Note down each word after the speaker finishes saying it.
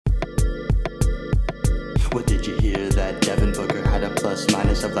Did you hear that Devin Booker had a plus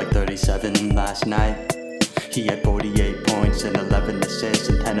minus of like 37 last night? He had 48 points and 11 assists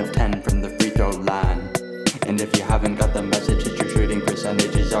and 10 of 10 from the free throw line. And if you haven't got the message, that your shooting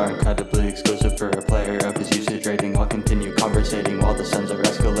percentages are incredibly exclusive for a player of his usage rating. I'll continue conversating while the Suns are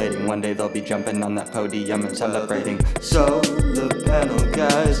escalating. One day they'll be jumping on that podium and celebrating. So the panel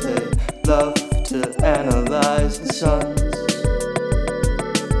guys, they love to analyze the Suns.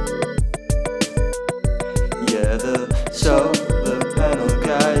 Yeah, the panel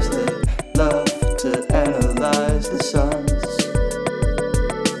guys, they love to analyze the Suns.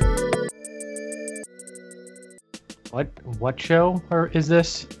 What show or is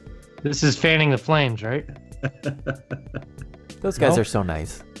this? This is Fanning the Flames, right? Those guys are so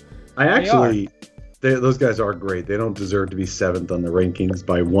nice. Those guys are great. They don't deserve to be 7th on the rankings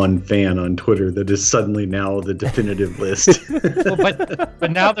by one fan on Twitter that is suddenly now the definitive list. Well,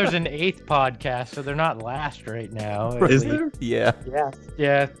 but now there's an 8th podcast, so they're not last right now. Is there? Yeah.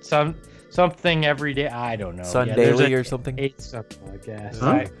 Yeah. Something every day. I don't know. Sun yeah, Daily or something? 8th something podcast.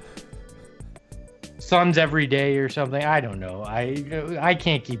 Huh? Suns every day or something. I don't know. I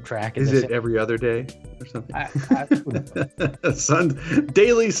can't keep track of Is this. it every other day or something? I wouldn't know. Suns,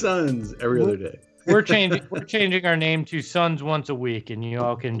 Daily Suns every other day. We're changing our name to Suns Once a Week, and you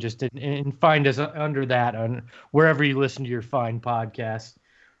all can just find us under that on wherever you listen to your fine podcasts.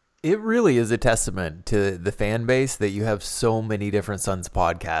 It really is a testament to the fan base that you have so many different Suns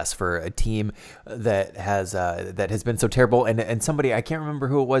podcasts for a team that has been so terrible. And somebody, I can't remember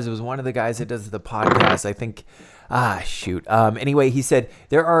who it was one of the guys that does the podcast. I think, anyway, he said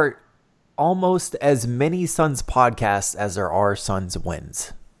there are almost as many Suns podcasts as there are Suns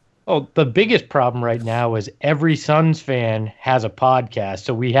wins. Oh, the biggest problem right now is every Suns fan has a podcast,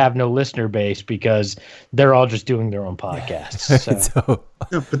 so we have no listener base because they're all just doing their own podcasts. So.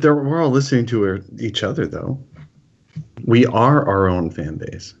 No, but we're all listening to each other, though. We are our own fan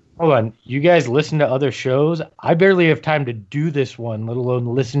base. Hold on. You guys listen to other shows? I barely have time to do this one, let alone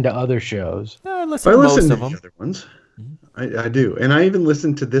listen to other shows. I listen to most of them. The other ones. I do. And I even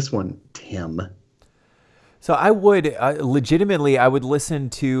listened to this one, Tim. So I would legitimately, I would listen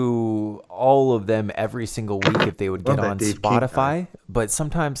to all of them every single week if they would get on Spotify. But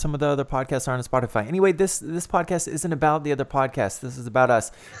sometimes some of the other podcasts aren't on Spotify. Anyway, this podcast isn't about the other podcasts. This is about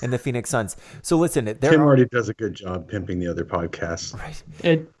us and the Phoenix Suns. So listen, Tim already does a good job pimping the other podcasts.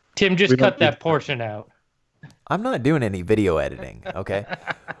 Right. Tim, just cut that portion out. I'm not doing any video editing. Okay.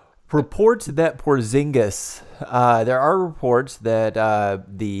 Reports that Porzingis, there are reports that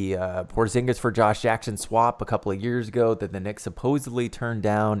the Porzingis for Josh Jackson swap a couple of years ago that the Knicks supposedly turned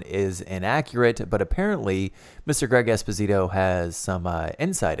down is inaccurate, but apparently Mr. Greg Esposito has some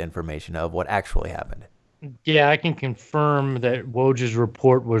inside information of what actually happened. Yeah, I can confirm that Woj's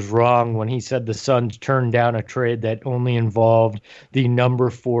report was wrong when he said the Suns turned down a trade that only involved the number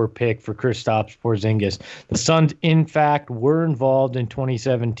 4 pick for Kristaps Porzingis. The Suns, in fact, were involved in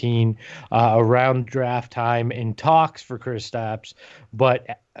 2017 around draft time in talks for Kristaps,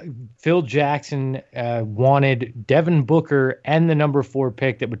 but Phil Jackson wanted Devin Booker and the number 4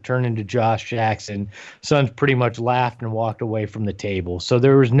 pick that would turn into Josh Jackson. Suns pretty much laughed and walked away from the table. So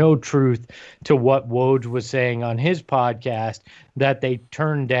there was no truth to what Woj was saying on his podcast that they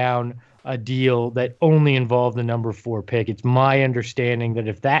turned down a deal that only involved the number 4 pick. It's my understanding that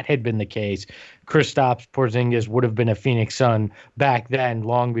if that had been the case, Kristaps Porzingis would have been a Phoenix Sun back then,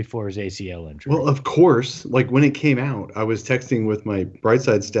 long before his ACL injury. Well, of course, like when it came out, I was texting with my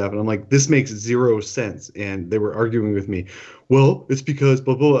Brightside staff, and I'm like, this makes 0 sense. And they were arguing with me. Well, it's because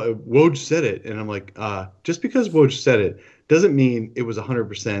blah, blah, blah. Woj said it. And I'm like, just because Woj said it doesn't mean it was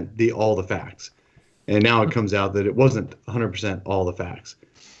 100% all the facts. And now it comes out that it wasn't 100% all the facts.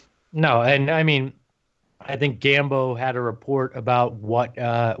 No, and I mean, I think Gambo had a report about what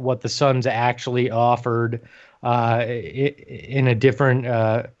the Suns actually offered in a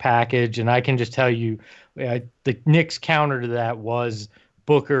different package, and I can just tell you, the Knicks' counter to that was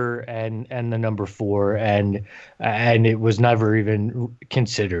Booker and the number 4, and it was never even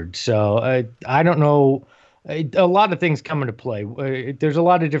considered. So I don't know. A lot of things come into play. There's a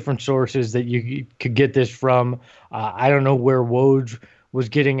lot of different sources that you could get this from. I don't know where Woj was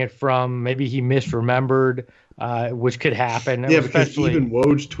getting it from. Maybe he misremembered, which could happen. Yeah, because even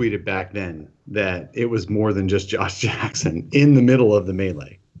Woj tweeted back then that it was more than just Josh Jackson in the middle of the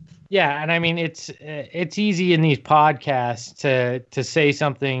melee. Yeah, and I mean, it's easy in these podcasts to say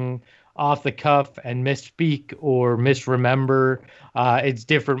something off the cuff and misspeak or misremember. It's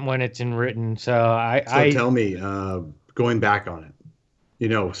different when it's in written. So tell me, going back on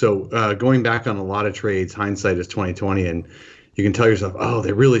it, going back on a lot of trades, hindsight is 2020, and you can tell yourself, oh,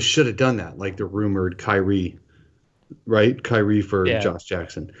 they really should have done that, like the rumored Kyrie right? Kyrie for Yeah. Josh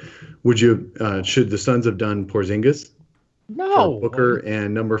Jackson. Would you? Should the Suns have done Porzingis for No, Booker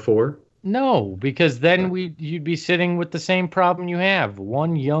and number 4? no, because then you'd be sitting with the same problem you have.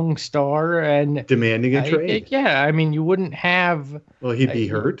 One young star and Demanding a trade. yeah, I mean, you wouldn't have. Well, he'd be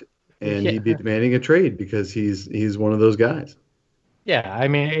hurt, and yeah. he'd be demanding a trade because he's one of those guys. Yeah, I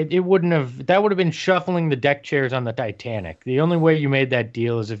mean, it wouldn't have. That would have been shuffling the deck chairs on the Titanic. The only way you made that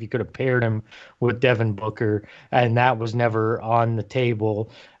deal is if you could have paired him with Devin Booker, and that was never on the table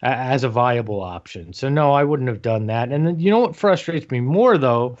as a viable option. So no, I wouldn't have done that. And then, you know what frustrates me more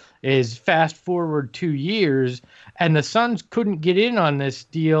though is fast forward 2 years, and the Suns couldn't get in on this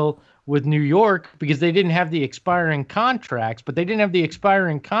deal with New York because they didn't have the expiring contracts, but they didn't have the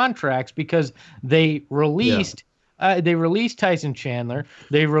expiring contracts because they released. They released Tyson Chandler.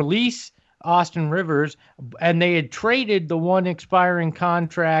 They released Austin Rivers, and they had traded the one expiring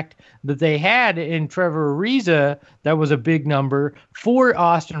contract that they had in Trevor Ariza that was a big number for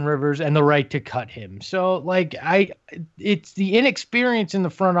Austin Rivers and the right to cut him. So, like, it's the inexperience in the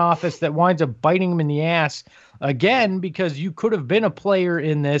front office that winds up biting them in the ass again, because you could have been a player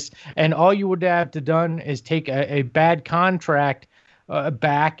in this, and all you would have to done is take a bad contract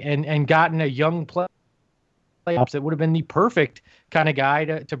back and gotten a young player that would have been the perfect kind of guy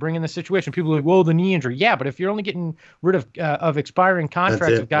to bring in the situation. People are like, "Whoa, the knee injury." Yeah, but if you're only getting rid of expiring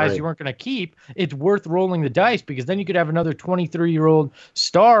contracts of guys you weren't going to keep, it's worth rolling the dice, because then you could have another 23-year-old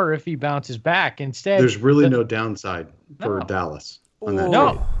star if he bounces back. Instead, there's really no downside for Dallas on that.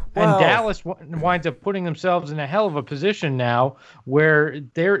 No. trade. And Dallas winds up putting themselves in a hell of a position now where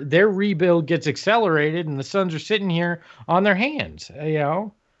their rebuild gets accelerated, and the Suns are sitting here on their hands, you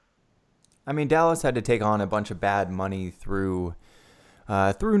know? I mean, Dallas had to take on a bunch of bad money through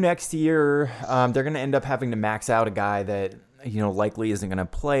next year. They're going to end up having to max out a guy that, likely isn't going to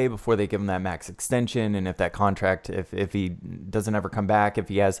play before they give him that max extension. And if that contract, if he doesn't ever come back, if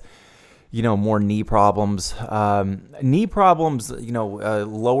he has, more knee problems, lower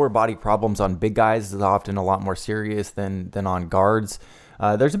body problems on big guys is often a lot more serious than on guards.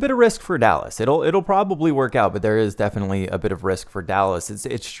 There's a bit of risk for Dallas. It'll probably work out, but there is definitely a bit of risk for Dallas.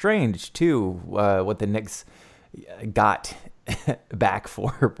 It's strange too what the Knicks got back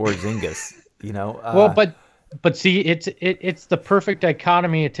for Porzingis. Well, but see, it's the perfect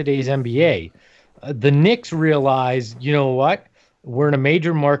dichotomy of today's NBA. The Knicks realize, you know what? We're in a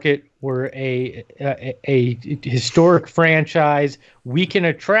major market. We're a historic franchise. We can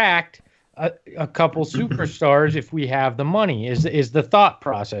attract a couple superstars if we have the money, is the thought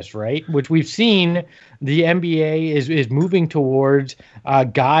process, right? Which we've seen the NBA is moving towards,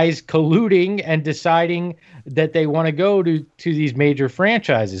 guys colluding and deciding that they want to go to these major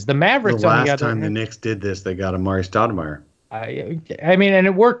franchises. The Mavericks, the on the last other time the Knicks did this, they got Amari Stoudemire. I mean, and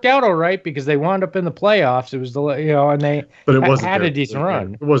it worked out all right because they wound up in the playoffs. It was and they had a decent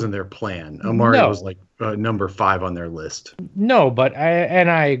run. It wasn't their plan. Amari was like number 5 on their list. No, but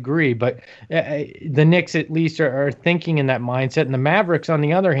I agree. But the Knicks at least are thinking in that mindset, and the Mavericks, on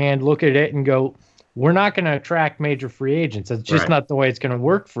the other hand, look at it and go, we're not going to attract major free agents. That's just not the way it's going to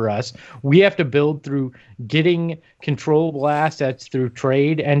work for us. We have to build through getting controllable assets through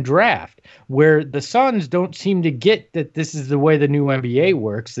trade and draft, where the Suns don't seem to get that this is the way the new NBA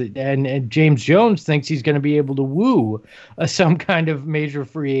works. And James Jones thinks he's going to be able to woo some kind of major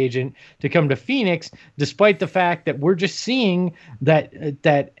free agent to come to Phoenix, despite the fact that we're just seeing that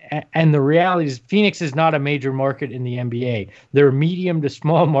and the reality is Phoenix is not a major market in the NBA. They're a medium to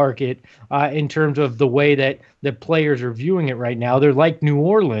small market in terms of the way that the players are viewing it right now. They're like New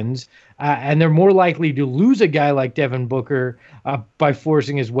Orleans, and they're more likely to lose a guy like Devin Booker by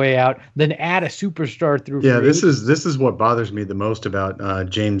forcing his way out than add a superstar through. Yeah, this is what bothers me the most about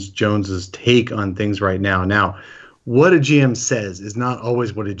James Jones's take on things right now. Now, what a GM says is not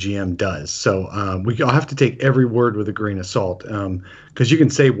always what a GM does. So we all have to take every word with a grain of salt, because you can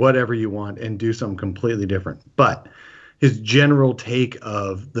say whatever you want and do something completely different. But his general take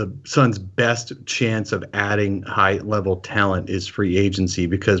of the Suns' best chance of adding high-level talent is free agency,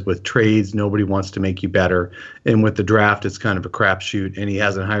 because with trades, nobody wants to make you better. And with the draft, it's kind of a crapshoot, and he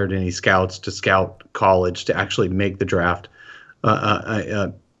hasn't hired any scouts to scout college to actually make the draft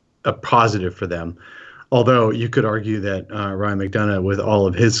a positive for them. Although you could argue that Ryan McDonough, with all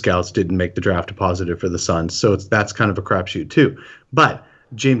of his scouts, didn't make the draft a positive for the Suns. So that's kind of a crapshoot too. But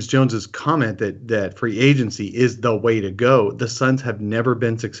James Jones's comment that free agency is the way to go. The Suns have never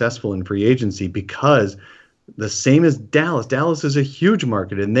been successful in free agency because the same as Dallas. Dallas is a huge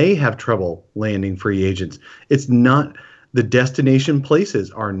market and they have trouble landing free agents. It's not the destination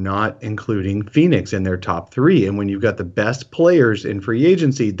places are not including Phoenix in their top 3. And when you've got the best players in free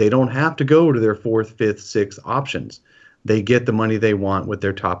agency, they don't have to go to their 4th, 5th, 6th options. They get the money they want with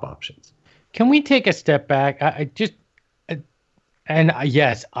their top options. Can we take a step back?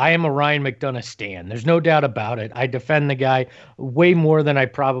 Yes, I am a Ryan McDonough stan. There's no doubt about it. I defend the guy way more than I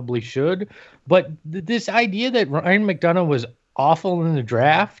probably should. But this idea that Ryan McDonough was awful in the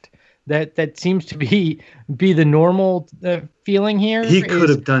draft, that seems to be the normal feeling here. He could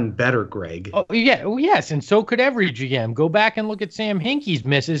have done better, Greg. Oh, yeah, yes, and so could every GM. Go back and look at Sam Hinkie's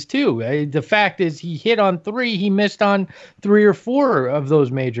misses too. The fact is, he hit on 3, he missed on 3 or 4 of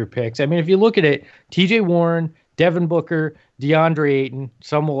those major picks. I mean, if you look at it, T.J. Warren, Devin Booker, DeAndre Ayton.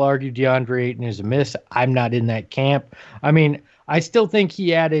 Some will argue DeAndre Ayton is a miss. I'm not in that camp. I mean, I still think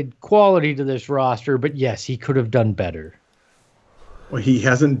he added quality to this roster, but yes, he could have done better. Well, he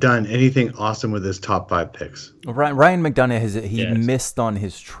hasn't done anything awesome with his top 5 picks. Ryan McDonough missed on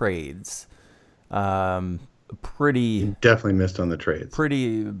his trades. He definitely missed on the trades.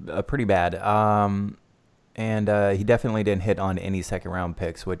 Pretty bad. And he definitely didn't hit on any second round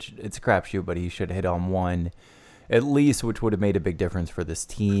picks, which it's a crapshoot, but he should have hit on one at least, which would have made a big difference for this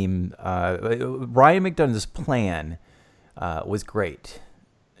team. Ryan McDonough's plan was great.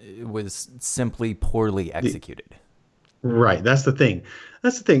 It was simply poorly executed. Right. That's the thing.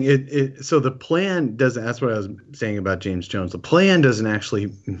 So the plan doesn't, that's what I was saying about James Jones. The plan doesn't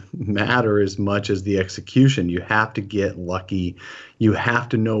actually matter as much as the execution. You have to get lucky. You have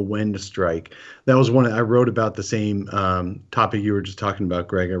to know when to strike. That was I wrote about the same topic you were just talking about,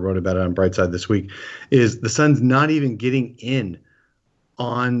 Greg. I wrote about it on Brightside this week, is the Suns not even getting in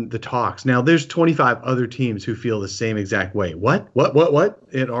on the talks. Now, there's 25 other teams who feel the same exact way. What?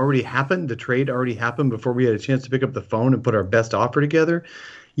 It already happened? The trade already happened before we had a chance to pick up the phone and put our best offer together?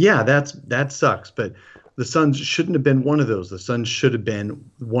 Yeah, that sucks. But the Suns shouldn't have been one of those. The Suns should have been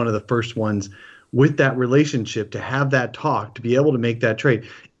one of the first ones with that relationship to have that talk, to be able to make that trade.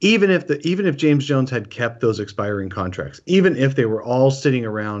 Even if James Jones had kept those expiring contracts, even if they were all sitting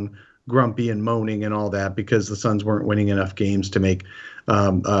around grumpy and moaning and all that because the Suns weren't winning enough games to make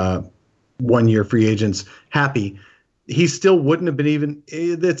 1-year free agents happy, he still wouldn't have been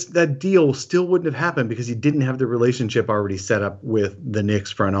that deal still wouldn't have happened because he didn't have the relationship already set up with the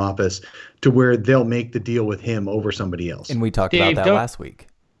Knicks front office to where they'll make the deal with him over somebody else. And we talked about that last week.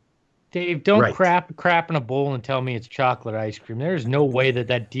 Dave, don't crap in a bowl and tell me it's chocolate ice cream. There's no way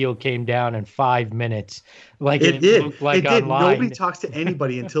that deal came down in 5 minutes. Like it did. Looked like it did. Online. Nobody talks to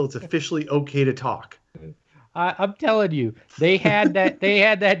anybody until it's officially okay to talk. I'm telling you, they had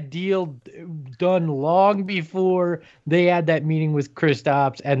that deal done long before they had that meeting with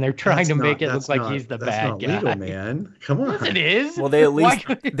Kristaps, and they're trying to make it look like he's the bad guy. That's not legal, man. Come on. Yes, it is. Well, they at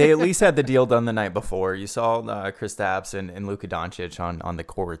least had the deal done the night before. You saw Kristaps and Luka Doncic on the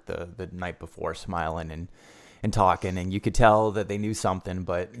court the night before, smiling and talking, and you could tell that they knew something.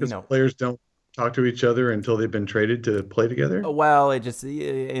 But players don't talk to each other until they've been traded to play together? Well, it just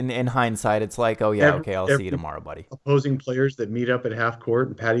in hindsight, it's like, oh yeah, okay, I'll see you tomorrow, buddy. Opposing players that meet up at half court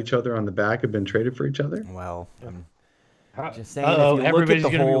and pat each other on the back have been traded for each other? Well, I'm just saying. If you everybody's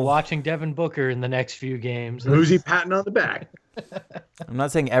going to be watching Devin Booker in the next few games. Who's he patting on the back? I'm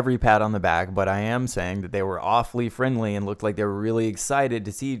not saying every pat on the back, but I am saying that they were awfully friendly and looked like they were really excited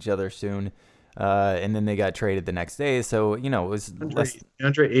to see each other soon. And then they got traded the next day. So, it was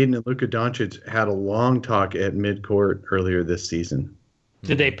DeAndre Ayton and Luka Doncic had a long talk at midcourt earlier this season.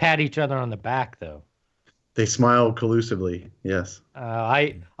 Did they pat each other on the back, though? They smiled collusively, yes.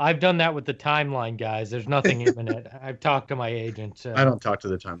 I've done that with the Timeline guys. There's nothing imminent. I've talked to my agent. I don't talk to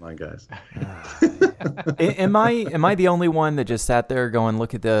the Timeline guys. Am I the only one that just sat there going,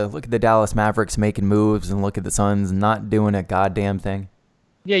 look at the Dallas Mavericks making moves and look at the Suns not doing a goddamn thing?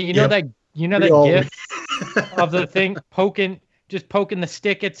 Yeah, that gif of the thing poking the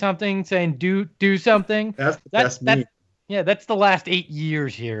stick at something, saying do something. That's the best meme. Yeah, that's the last 8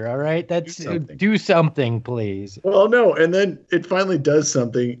 years here. All right, do something, please. Well, no, and then it finally does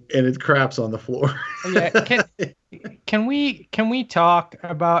something, and it craps on the floor. Yeah, can we talk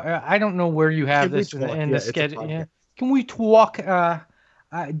about? I don't know where you have this in the schedule. Yeah, can we talk?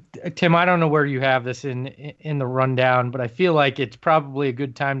 Tim, I don't know where you have this in the rundown, but I feel like it's probably a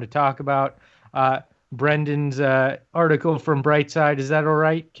good time to talk about Brendan's article from Brightside. Is that all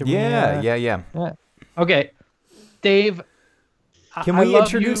right? Yeah. Okay, Dave. Can we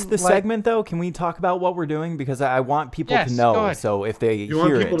introduce the segment though? Can we talk about what we're doing? Because I want people to know. So if they you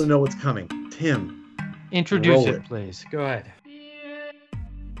want people to know what's coming, Tim, introduce it, please. Go ahead.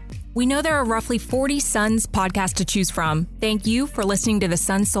 We know there are roughly 40 Suns podcasts to choose from. Thank you for listening to the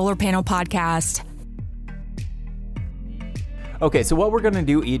Suns Solar Panel Podcast. Okay, so what we're going to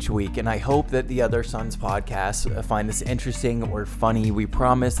do each week, and I hope that the other Suns podcasts find this interesting or funny. We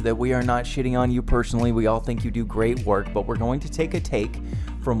promise that we are not shitting on you personally. We all think you do great work, but we're going to take a take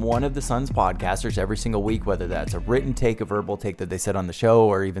from one of the Suns podcasters every single week, whether that's a written take, a verbal take that they said on the show,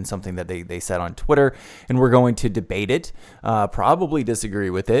 or even something that they said on Twitter, and we're going to debate it, probably disagree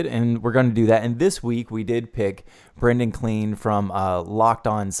with it, and we're going to do that. And this week, we did pick Brendan Clean from Locked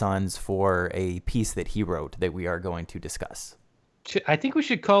On Suns for a piece that he wrote that we are going to discuss. I think we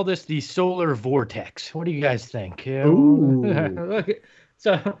should call this the solar vortex. What do you guys think? Ooh.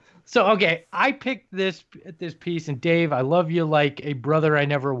 So okay, I picked this piece, and Dave, I love you like a brother I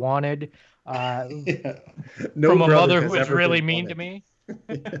never wanted. No from a brother mother has who was ever really been mean to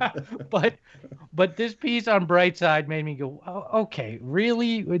wanted. me. But this piece on Brightside made me go, oh, okay,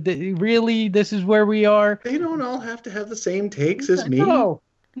 really? Really? This is where we are? They don't all have to have the same takes as me.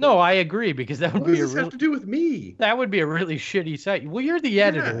 No, I agree, because that would What be does this have to do with me? that would be a really shitty site. Well, you're the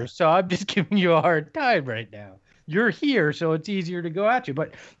editor, Yeah. so I'm just giving you a hard time right now. You're here, so it's easier to go at you.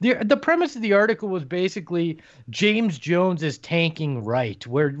 But the premise of the article was basically James Jones is tanking right,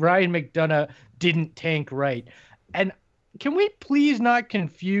 where Ryan McDonough didn't tank right. And can we please not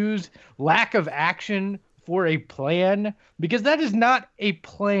confuse lack of action for a plan? Because that is not a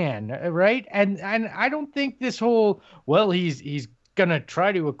plan, right? And I don't think this whole, well, he's gonna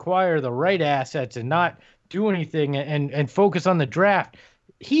try to acquire the right assets and not do anything and focus on the draft.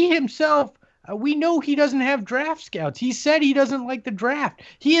 He himself, we know he doesn't have draft scouts. He said he doesn't like the draft.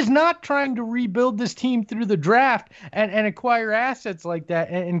 He is not trying to rebuild this team through the draft and acquire assets like that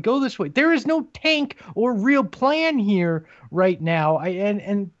and go this way. There is no tank or real plan here right now.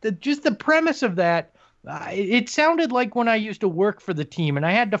 Just the premise of that, it sounded like when I used to work for the team and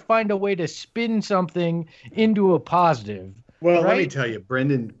I had to find a way to spin something into a positive. Well, right? let me tell you,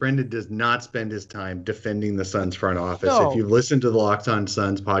 Brendan does not spend his time defending the Suns front office. No. If you've listened to the Locked On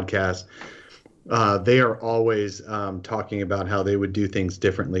Suns podcast, they are always talking about how they would do things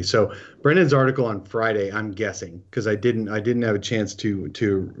differently. So Brendan's article on Friday, I'm guessing, because I didn't have a chance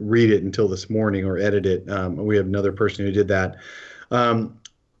to read it until this morning or edit it. We have another person who did that.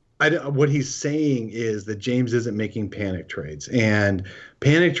 What he's saying is that James isn't making panic trades, and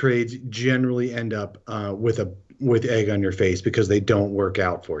panic trades generally end up with egg on your face because they don't work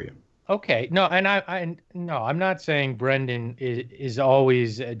out for you. Okay, no, and I'm not saying Brendan is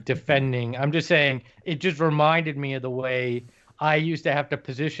always defending. I'm just saying it just reminded me of the way I used to have to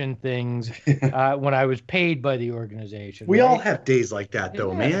position things when I was paid by the organization. We right? all have days like that,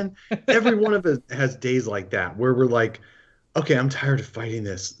 though, Yeah. man. Every one of us has days like that where we're like, okay, I'm tired of fighting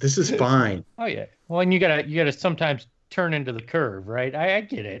this. This is fine. Oh yeah. Well, and you gotta sometimes turn into the curve, right? I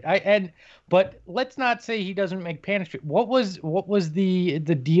get it. But let's not say he doesn't make panic trades. What was the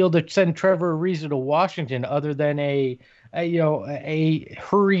deal to send Trevor Ariza to Washington other than a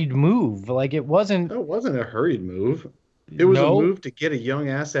hurried move? Like it wasn't. No, it wasn't a hurried move. It was No. a move to get a young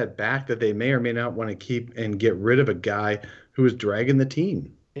asset back that they may or may not want to keep and get rid of a guy who is dragging the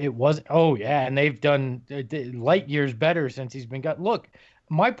team. It was. Oh yeah, and they've done light years better since he's been got. Look,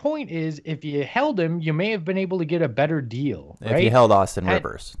 my point is, if you held him, you may have been able to get a better deal. If right? you held Austin Had-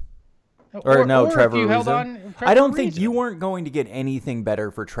 Rivers. Or if Trevor you held Ariza. on Trevor I don't think Ariza. you weren't going to get anything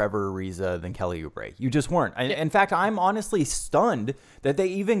better for Trevor Ariza than Kelly Oubre. You just weren't. In fact, I'm honestly stunned that they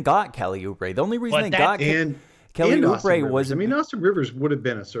even got Kelly Oubre. The only reason But they that- got Kelly and Austin Oubre Rivers. was. I mean, Austin Rivers would have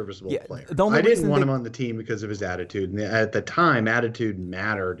been a serviceable Yeah, player. the only I didn't reason want they- him on the team because of his attitude. And at the time, attitude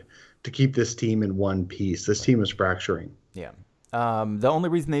mattered to keep this team in one piece. This team was fracturing. Yeah. The only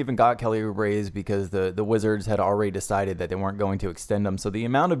reason they even got Kelly Oubre is because the Wizards had already decided that they weren't going to extend him. So the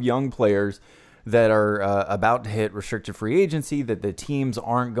amount of young players that are about to hit restricted free agency that the teams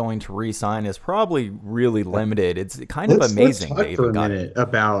aren't going to re-sign is probably really limited. It's kind of amazing Let's they talk for even a got minute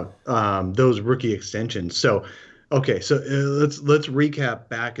about those rookie extensions. So, okay, so let's recap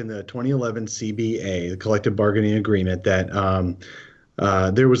back in the 2011 CBA, the collective bargaining agreement, that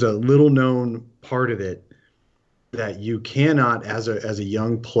there was a little known part of it that you cannot, as a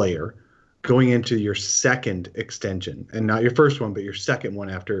young player, going into your second extension, and not your first one, but your second one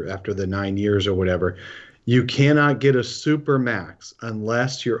after the 9 years or whatever, you cannot get a super max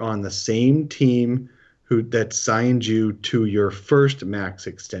unless you're on the same team that signed you to your first max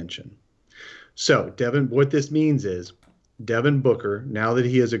extension. So what this means is Devin Booker, now that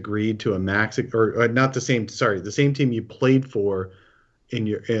he has agreed to a max, or not the same team you played for in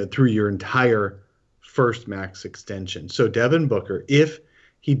your through your entire first max extension. So Devin Booker, if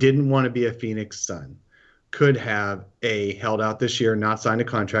he didn't want to be a Phoenix Sun, could have held out this year, not signed a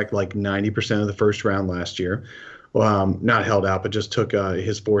contract like 90% of the first round last year, not held out, but just took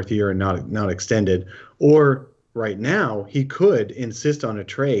his fourth year and not extended, or right now, he could insist on a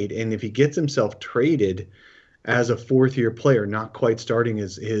trade, and if he gets himself traded as a fourth-year player, not quite starting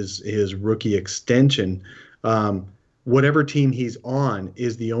his rookie extension, whatever team he's on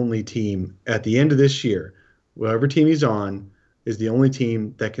is the only team at the end of this year. Whatever team he's on is the only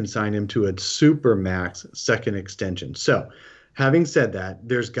team that can sign him to a super max second extension. So, having said that,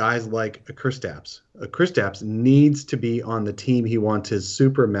 there's guys like Kristaps. Kristaps needs to be on the team he wants his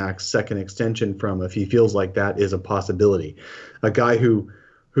super max second extension from if he feels like that is a possibility. A guy who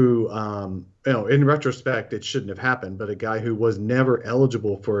in retrospect, it shouldn't have happened, but a guy who was never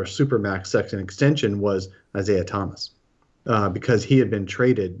eligible for a supermax second extension was Isaiah Thomas, because he had been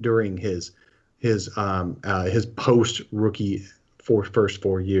traded during his post rookie first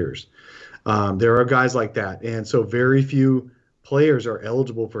 4 years. There are guys like that, and so very few players are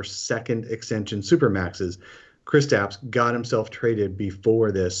eligible for second extension supermaxes. Kristaps got himself traded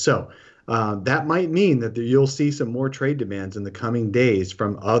before this, so. That might mean that you'll see some more trade demands in the coming days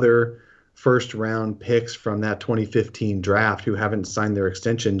from other first-round picks from that 2015 draft who haven't signed their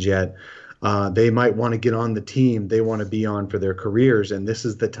extensions yet. They might want to get on the team they want to be on for their careers, and this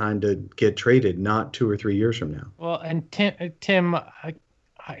is the time to get traded, not 2 or 3 years from now. Well, and Tim,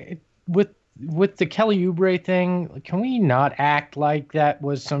 with the Kelly Oubre thing, can we not act like that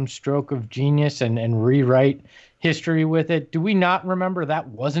was some stroke of genius and rewrite history with it? Do we not remember that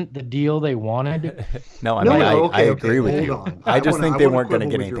wasn't the deal they wanted? No, I agree with you. I just think they weren't going to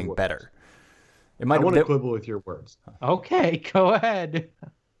get anything better. I want to quibble with your words. Okay, go ahead.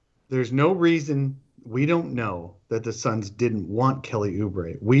 There's no reason we don't know that the Suns didn't want Kelly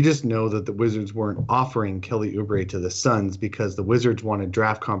Oubre. We just know that the Wizards weren't offering Kelly Oubre to the Suns because the Wizards wanted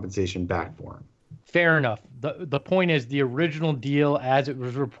draft compensation back for him. Fair enough. The point is the original deal, as it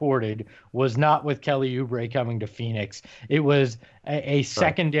was reported, was not with Kelly Oubre coming to Phoenix. It was a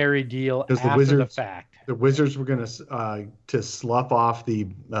secondary deal after the fact. The Wizards were going to slough off the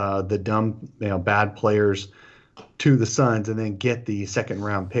dumb, bad players to the Suns and then get the second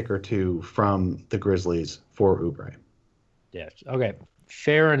round pick or two from the Grizzlies for Oubre. Yes. Okay.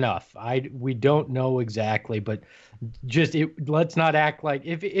 Fair enough. We don't know exactly, but let's not act like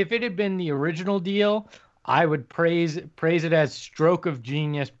if it had been the original deal, I would praise it as stroke of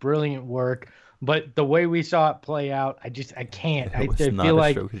genius, brilliant work. But the way we saw it play out, I can't. I feel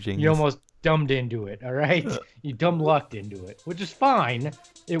like you almost dumbed into it. All right, you dumb lucked into it, which is fine.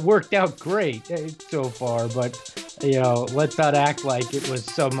 It worked out great so far, but let's not act like it was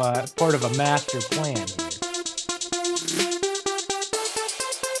some part of a master plan here.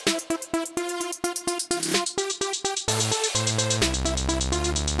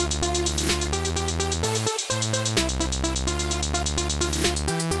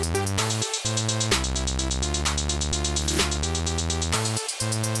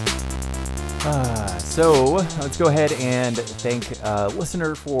 So let's go ahead and thank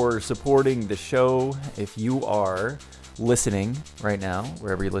listener for supporting the show. If you are listening right now,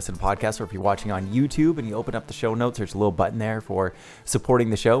 wherever you listen to podcasts, or if you're watching on YouTube and you open up the show notes, there's a little button there for supporting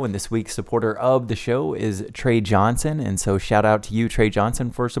the show. And this week's supporter of the show is Trey Johnson. And so shout out to you, Trey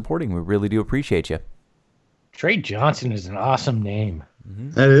Johnson, for supporting. We really do appreciate you. Trey Johnson is an awesome name.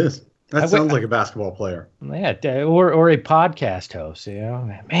 Mm-hmm. That is. That sounds like a basketball player. Yeah, or a podcast host.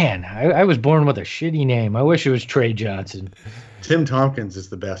 Man, I was born with a shitty name. I wish it was Trey Johnson. Tim Tompkins is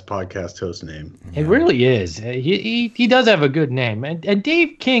the best podcast host name. It really is. He does have a good name, and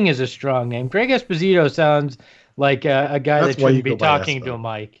Dave King is a strong name. Greg Esposito sounds like a guy that shouldn't be talking to a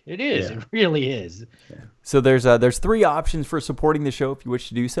mic. It is. Yeah. It really is. Yeah. So there's 3 options for supporting the show if you wish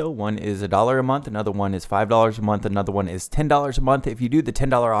to do so. One is $1 a month, another one is $5 a month, another one is $10 a month. If you do the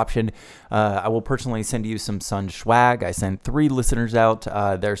 $10 option, I will personally send you some Suns swag. I sent 3 listeners out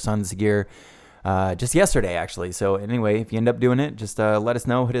their Suns gear just yesterday, actually. So anyway, if you end up doing it, just let us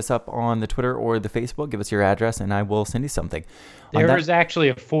know. Hit us up on the Twitter or the Facebook. Give us your address, and I will send you something. There is actually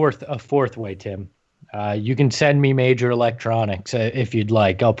a fourth way, Tim. You can send me Major Electronics if you'd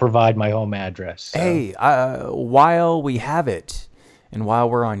like. I'll provide my home address. So. Hey, while we have it, and while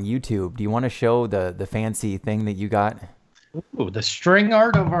we're on YouTube, do you want to show the fancy thing that you got? Ooh, the string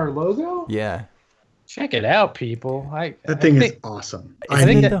art of our logo? Yeah. Check it out, people. That thing is awesome. I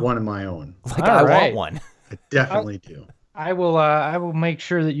need one of my own. I want one. I definitely do. I will make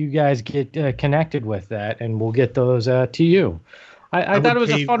sure that you guys get connected with that, and we'll get those to you. I thought it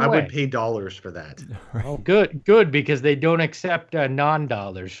was a fun way. I would pay dollars for that. Oh, good, because they don't accept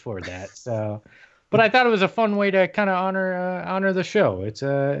non-dollars for that. So, but I thought it was a fun way to kind of honor the show. It's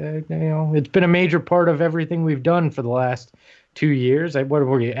it's been a major part of everything we've done for the last 2 years. What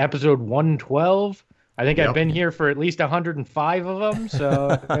were we? Episode 112. I think I've been here for at least 105 of them.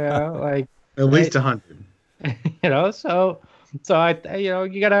 So at least 100. So I,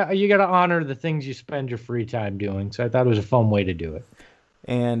 you gotta honor the things you spend your free time doing. So I thought it was a fun way to do it.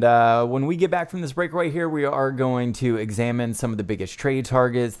 And when we get back from this break right here, we are going to examine some of the biggest trade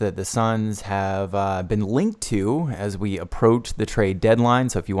targets that the Suns have been linked to as we approach the trade deadline.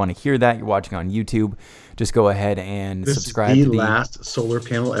 So if you want to hear that, you're watching on YouTube, just go ahead and subscribe. This is the last solar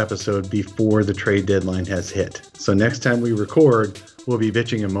panel episode before the trade deadline has hit. So next time we record, we'll be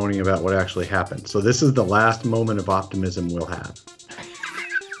bitching and moaning about what actually happened. So this is the last moment of optimism we'll have.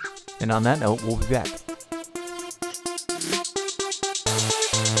 And on that note, we'll be back.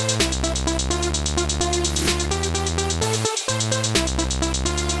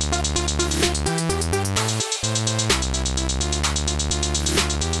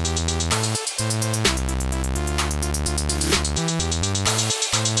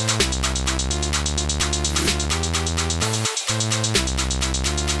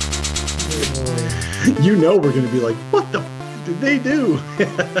 You know we're going to be like, what the f- did they do?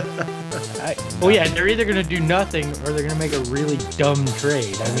 They're either going to do nothing or they're going to make a really dumb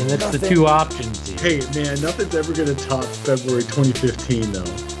trade. I mean, that's the two options here. Hey, man, nothing's ever going to top February 2015, though.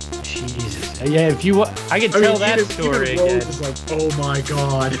 Jesus. Yeah, I can tell that story even again. Rose is like, oh my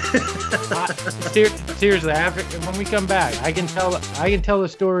God. Seriously, when we come back, I can tell the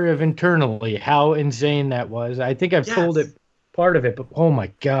story of internally how insane that was. I think I've told it, part of it, but oh my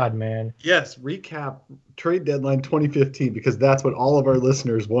God, man. Yes, recap trade deadline 2015 because that's what all of our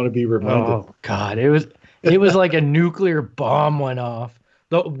listeners want to be reminded. Oh God, it was like a nuclear bomb went off.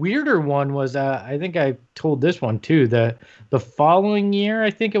 The weirder one was, I think I told this one too. The following year,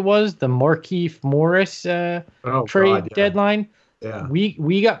 I think it was the Markieff Morris trade deadline. Yeah.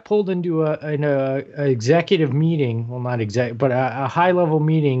 We got pulled into an executive meeting. Well, not exact, but a high level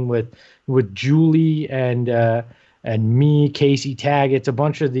meeting with Julie and me, Casey Taggett, a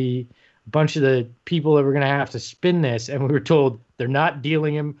bunch of the people that were going to have to spin this, and we were told they're not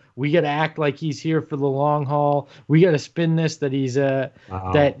dealing him. We got to act like he's here for the long haul. We got to spin this that he's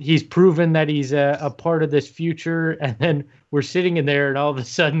proven that he's a part of this future. And then we're sitting in there, and all of a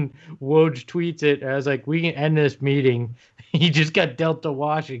sudden, Woj tweets it. And I was like, "We can end this meeting. He just got dealt to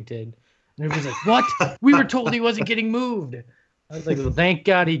Washington." And everybody's like, "What? We were told he wasn't getting moved." I was like, well, thank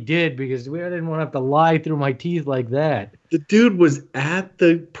God he did, because I didn't want to have to lie through my teeth like that. The dude was at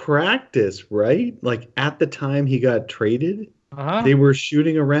the practice, right? Like at the time he got traded, they were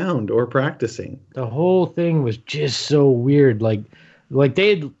shooting around or practicing. The whole thing was just so weird. Like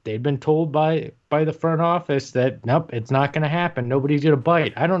they'd been told by the front office that nope, it's not going to happen. Nobody's going to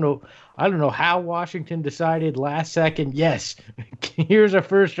bite. I don't know how Washington decided last second. Yes, here's a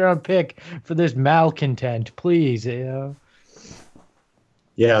first round pick for this malcontent, please.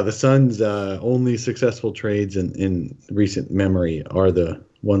 Yeah, the Suns' only successful trades in recent memory are the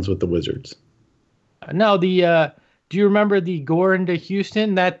ones with the Wizards. No, do you remember the Gordon to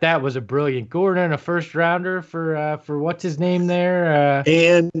Houston? That was a brilliant Gordon and a first rounder for what's his name there?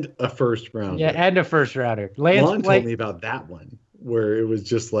 And a first rounder. Yeah, and a first rounder. Lon told me about that one where it was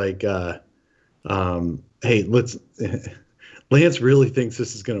just like, hey, Lance really thinks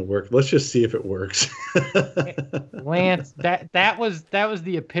this is going to work. Let's just see if it works. Lance, that was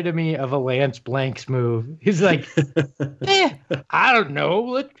the epitome of a Lance Blanks move. He's like, I don't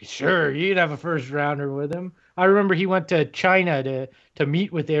know. Sure, you could have a first rounder with him. I remember he went to China to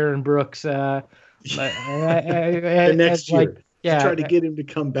meet with Aaron Brooks the next year. Yeah, to try to get him to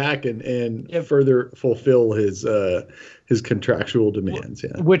come back and further fulfill his contractual demands.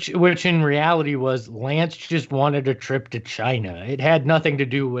 Yeah, which in reality was Lance just wanted a trip to China. It had nothing to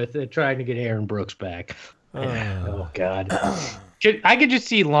do with trying to get Aaron Brooks back. Oh God, I could just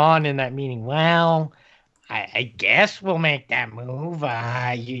see Lon in that meeting. Well, I guess we'll make that move.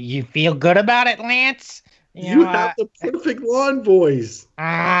 You feel good about it, Lance? You have the perfect Lon voice.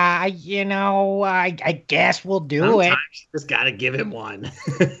 I guess we'll do Sometimes it. You just got to give him one.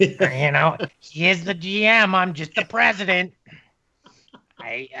 He is the GM. I'm just the president.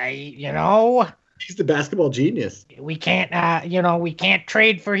 He's the basketball genius. We can't, we can't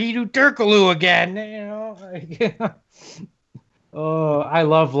trade for Hedo Turkoglu again. Oh, I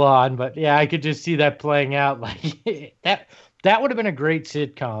love Lon, but yeah, I could just see that playing out like that. That would have been a great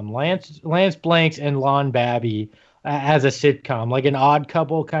sitcom. Lance Blanks and Lon Babby as a sitcom, like an Odd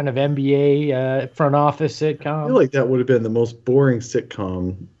Couple kind of NBA front office sitcom. I feel like that would have been the most boring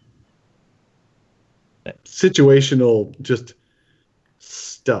sitcom. Situational, just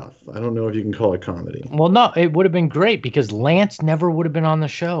stuff. I don't know if you can call it comedy. Well, no, it would have been great because Lance never would have been on the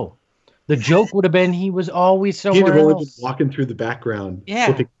show. The joke would have been he was always somewhere He'd have only else. been walking through the background.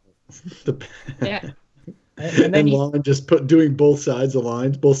 Yeah. Yeah. And then Lon just doing both sides of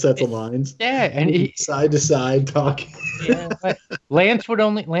lines, both sets of lines. Yeah, and he, side to side talking. yeah, but Lance would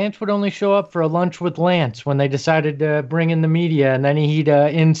only show up for a lunch with Lance when they decided to bring in the media, and then he'd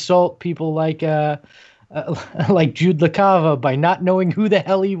insult people like Jude LaCava by not knowing who the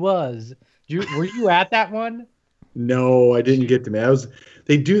hell he was. Were you at that one? No, I didn't get to me.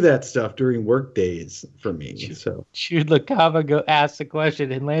 They do that stuff during work days for me. So Jude LaCava asks the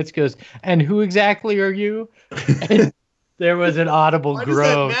question, and Lance goes, "And who exactly are you?" And there was an audible why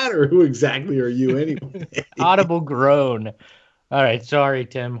groan. does that matter? Who exactly are you anyway? Audible groan. All right, sorry,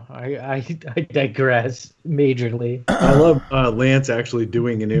 Tim. I digress majorly. I love Lance actually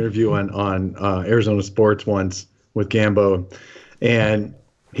doing an interview on Arizona Sports once with Gambo, and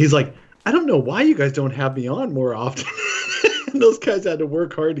he's like, "I don't know why you guys don't have me on more often." And those guys had to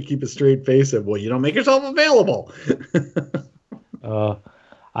work hard to keep a straight face of, well, you don't make yourself available.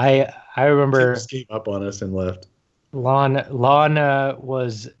 I remember Just gave up on us and left. Lon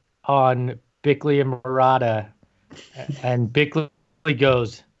was on Bickley and Murata, and Bickley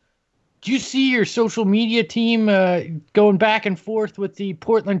goes, "Do you see your social media team going back and forth with the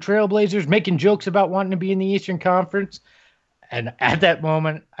Portland Trailblazers, making jokes about wanting to be in the Eastern Conference?" And at that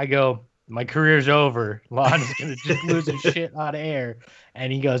moment, I go, "My career's over. Lon is going to just lose his shit on air."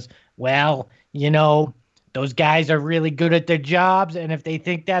 And he goes, "Well, those guys are really good at their jobs, and if they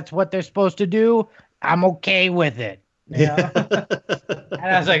think that's what they're supposed to do, I'm okay with it." And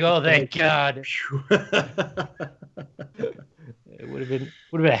I was like, "Oh, thank God." It would have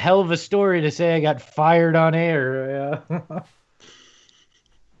been a hell of a story to say I got fired on air.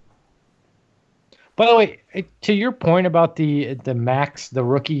 By the way, to your point about the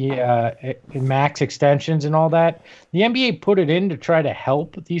rookie max extensions and all that, the NBA put it in to try to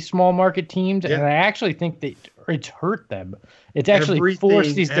help these small market teams, and I actually think that it's hurt them. It's actually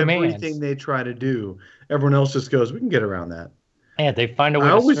forced these demands. Everything they try to do, everyone else just goes, "We can get around that." Yeah, they find a way.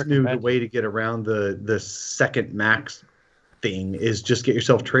 I always knew the way to get around the second max thing is just get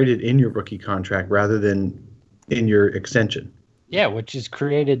yourself traded in your rookie contract rather than in your extension. Yeah, which has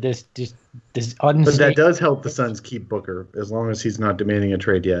created this unsafe. But that does help the Suns keep Booker as long as he's not demanding a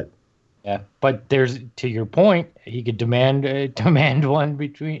trade yet. Yeah, but to your point, he could demand one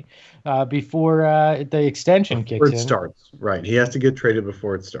before the extension kicks in. Before it starts, right? He has to get traded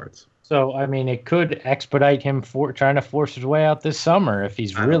before it starts. So I mean, it could expedite him for trying to force his way out this summer if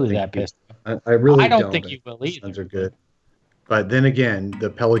he's really that pissed. I don't think he will either. Suns are good, but then again, the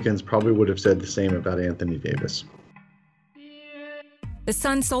Pelicans probably would have said the same about Anthony Davis. The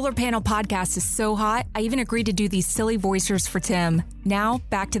Sun Solar Panel podcast is so hot, I even agreed to do these silly voicers for Tim. Now,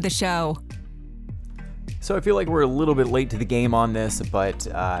 back to the show. So I feel like we're a little bit late to the game on this, but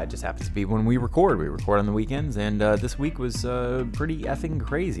it just happens to be when we record. We record on the weekends, and this week was pretty effing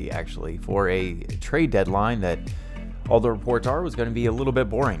crazy, actually, for a trade deadline that all the reports was going to be a little bit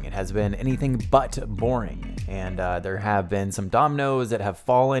boring. It has been anything but boring, and there have been some dominoes that have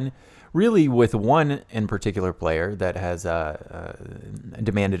fallen, really with one in particular player that has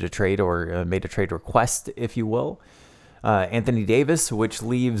demanded a trade or made a trade request, if you will. Anthony Davis, which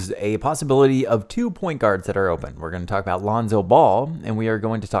leaves a possibility of 2 point guards that are open. We're going to talk about Lonzo Ball, and we are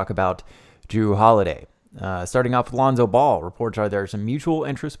going to talk about Jrue Holiday. Starting off with Lonzo Ball, reports are there's some mutual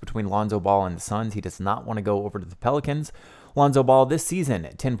interest between Lonzo Ball and the Suns. He does not want to go over to the Pelicans. Lonzo Ball this season,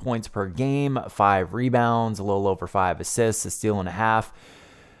 10 points per game, 5 rebounds, a little over 5 assists, a steal and a half.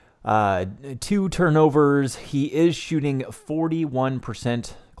 2 turnovers. He is shooting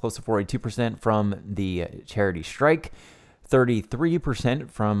 41%, close to 42% from the charity strike,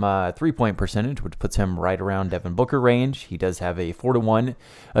 33% from 3-point percentage, which puts him right around Devin Booker range. He does have a 4-to-1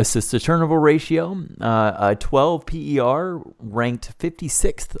 assist to turnover ratio, a 12 PER, ranked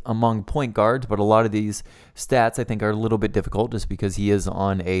 56th among point guards, but a lot of these stats I think are a little bit difficult just because he is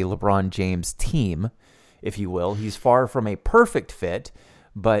on a LeBron James team, if you will. He's far from a perfect fit,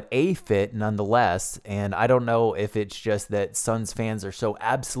 but a fit nonetheless. And I don't know if it's just that Suns fans are so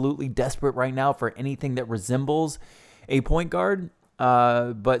absolutely desperate right now for anything that resembles a point guard,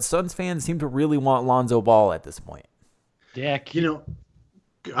 but Suns fans seem to really want Lonzo Ball at this point. Dick.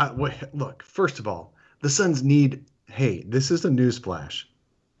 Look, first of all, the Suns need, hey, this is a newsflash.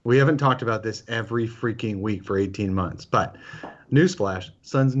 We haven't talked about this every freaking week for 18 months, but newsflash,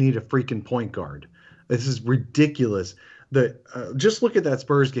 Suns need a freaking point guard. This is ridiculous. Just look at that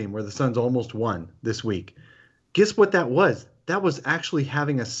Spurs game where the Suns almost won this week. Guess what that was? that was actually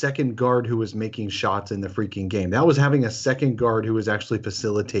having a second guard who was making shots in the freaking game. That was having a second guard who was actually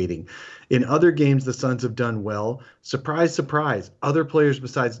facilitating. In other games the Suns have done well. Surprise, surprise. Other players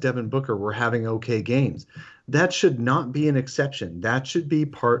besides Devin Booker were having okay games. That should not be an exception. That should be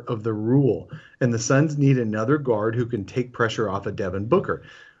part of the rule. And the Suns need another guard who can take pressure off of Devin Booker.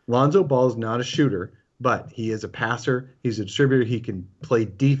 Lonzo Ball is not a shooter, but he is a passer. He's a distributor. He can play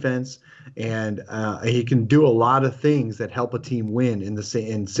defense, and he can do a lot of things that help a team win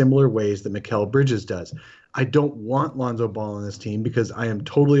in similar ways that Mikal Bridges does. I don't want Lonzo Ball on this team because I am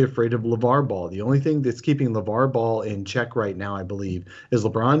totally afraid of LeVar Ball. The only thing that's keeping LeVar Ball in check right now, I believe, is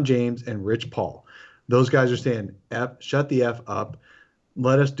LeBron James and Rich Paul. Those guys are saying, shut the F up,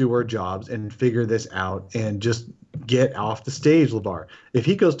 let us do our jobs and figure this out and just get off the stage, LeVar. If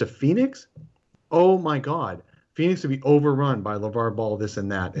he goes to Phoenix, oh my God, Phoenix would be overrun by LeVar Ball, this and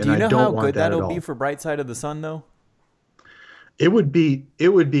that. And do you know I don't how want good that that'll at all. be for Bright Side of the Sun, though? It would be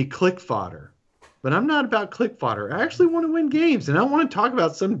click fodder. But I'm not about click fodder. I actually want to win games, and I want to talk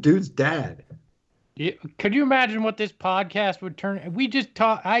about some dude's dad. Could you imagine what this podcast would turn? We just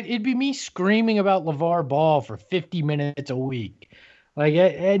talk. It'd be me screaming about LeVar Ball for 50 minutes a week, like,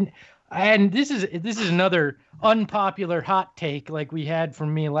 and this is another unpopular hot take like we had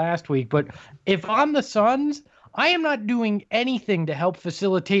from me last week. But if I'm the Suns, I am not doing anything to help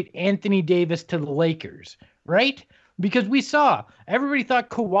facilitate Anthony Davis to the Lakers, right? Because we saw everybody thought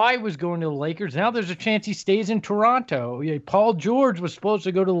Kawhi was going to the Lakers. Now there's a chance he stays in Toronto. Paul George was supposed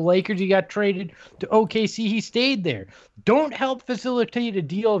to go to the Lakers. He got traded to OKC. He stayed there. Don't help facilitate a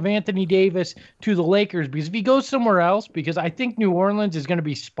deal of Anthony Davis to the Lakers, because if he goes somewhere else, because I think New Orleans is going to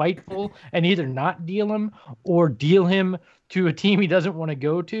be spiteful and either not deal him or deal him to a team he doesn't want to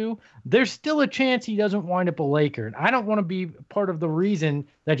go to, there's still a chance he doesn't wind up a Laker. And I don't want to be part of the reason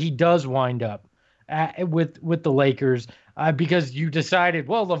that he does wind up with the Lakers, because you decided,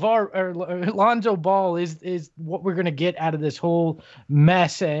 well, Lonzo Ball is what we're going to get out of this whole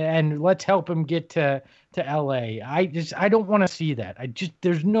mess, and let's help him get to LA. I don't want to see that.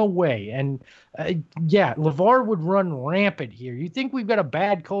 There's no way. And LeVar would run rampant here. You think we've got a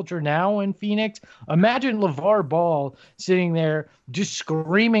bad culture now in Phoenix? Imagine LeVar Ball sitting there just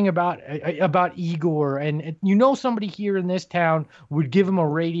screaming about Igor, and somebody here in this town would give him a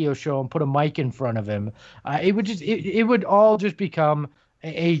radio show and put a mic in front of him. It would all just become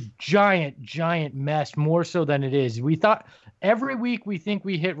a giant mess, more so than it is. We thought every week we think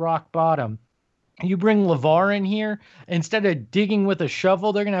we hit rock bottom. You bring LeVar in here, instead of digging with a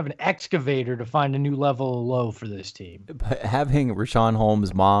shovel, they're going to have an excavator to find a new level of low for this team. But having Richaun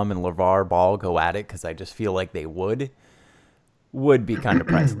Holmes' mom and LeVar Ball go at it, because I just feel like they would be kind of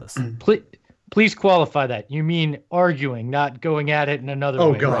priceless. Please qualify that. You mean arguing, not going at it in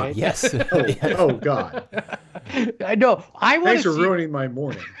another way, God. right? Yes. Oh God. I know. Thanks for ruining my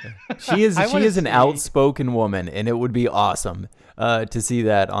morning. She is an outspoken woman, and it would be awesome to see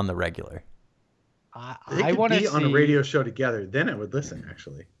that on the regular. I want to be on a radio show together. Then I would listen.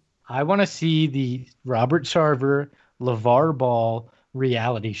 Actually, I want to see the Robert Sarver, LeVar Ball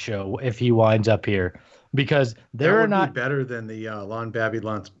reality show if he winds up here, because there are not be better than the Lon Babby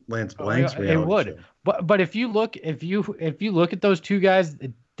Lance Blanks reality it would show. But if you look at those two guys,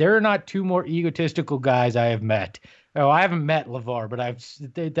 there are not two more egotistical guys I have met. Oh, I haven't met LeVar,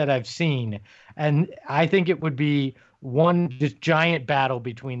 but I've seen, and I think it would be one just giant battle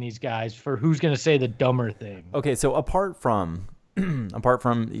between these guys for who's going to say the dumber thing. Okay, so apart from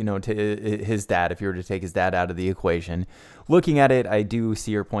to his dad, if you were to take his dad out of the equation, looking at it, I do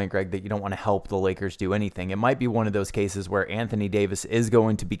see your point, Greg, that you don't want to help the Lakers do anything. It might be one of those cases where Anthony Davis is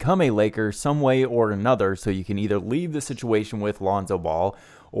going to become a Laker some way or another, so you can either leave the situation with Lonzo Ball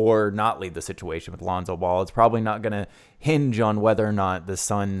or not leave the situation with Lonzo Ball. It's probably not going to hinge on whether or not the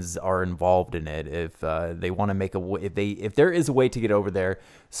Suns are involved in it. If they want to make if there is a way to get over there,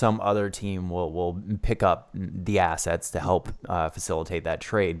 some other team will pick up the assets to help facilitate that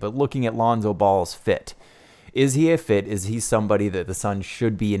trade. But looking at Lonzo Ball's fit, is he a fit? Is he somebody that the Suns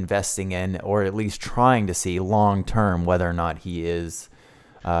should be investing in, or at least trying to see long term whether or not he is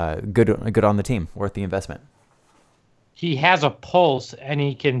good on the team, worth the investment? He has a pulse and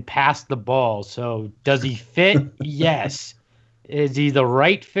he can pass the ball. So does he fit? Yes. Is he the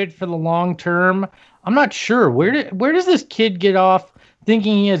right fit for the long term? I'm not sure. Where does this kid get off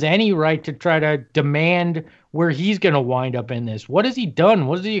thinking he has any right to try to demand where he's going to wind up in this? What has he done?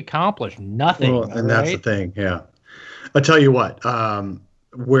 What has he accomplished? Nothing. Well, and that's the thing. Yeah. I'll tell you what,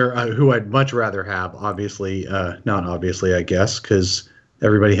 who I'd much rather have, obviously, not obviously, I guess, because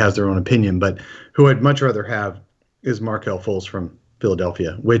everybody has their own opinion, but who I'd much rather have is Markelle Fultz from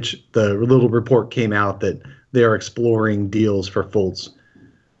Philadelphia, which the little report came out that they are exploring deals for Fultz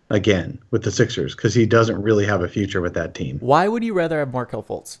again with the Sixers because he doesn't really have a future with that team. Why would you rather have Markelle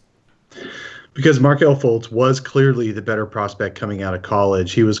Fultz? Because Markelle Fultz was clearly the better prospect coming out of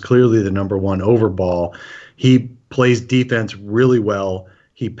college. He was clearly the number one overball. He plays defense really well.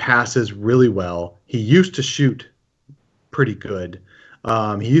 He passes really well. He used to shoot pretty good.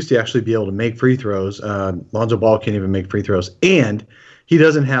 He used to actually be able to make free throws. Lonzo Ball can't even make free throws. And he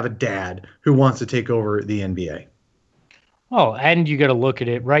doesn't have a dad who wants to take over the NBA. Oh, and you got to look at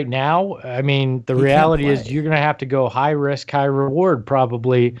it right now. I mean, the reality is you're going to have to go high risk, high reward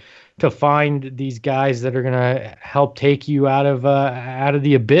probably to find these guys that are going to help take you out of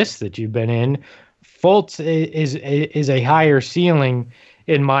the abyss that you've been in. Fultz is a higher ceiling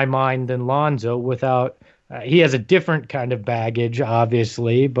in my mind than Lonzo. Without he has a different kind of baggage,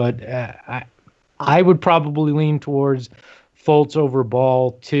 obviously, but I would probably lean towards Fultz over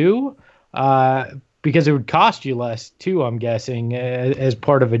Ball too, because it would cost you less too. I'm guessing as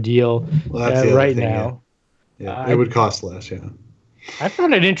part of a deal right now. Yeah, it would cost less. Yeah. I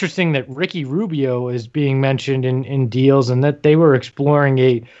found it interesting that Ricky Rubio is being mentioned in deals, and that they were exploring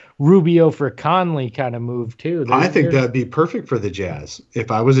a Rubio for Conley kind of move too. I think that'd be perfect for the Jazz. If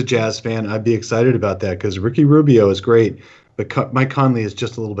I was a Jazz fan, I'd be excited about that because Ricky Rubio is great, but Mike Conley is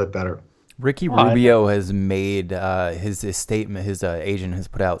just a little bit better. Ricky Rubio has made his statement. His agent has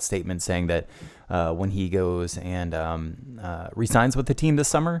put out statements saying that when he goes and re-signs with the team this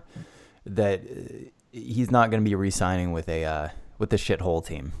summer, that he's not going to be re-signing with the shithole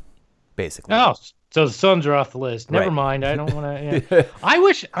team, basically. Oh, so the Suns are off the list. Never Right. mind. I don't want to.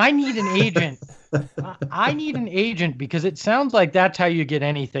 I need an agent. I need an agent because it sounds like that's how you get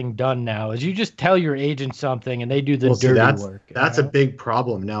anything done now. Is you just tell your agent something and they do the dirty work. That's a big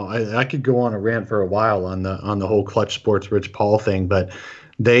problem. Now I could go on a rant for a while on the whole Clutch Sports Rich Paul thing, but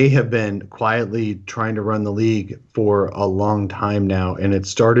they have been quietly trying to run the league for a long time now, and it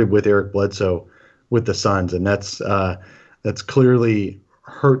started with Eric Bledsoe with the Suns, and that's clearly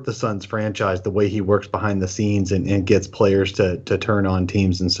hurt the Suns franchise the way he works behind the scenes and gets players to turn on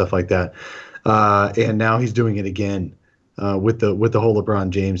teams and stuff like that. And now he's doing it again with the whole LeBron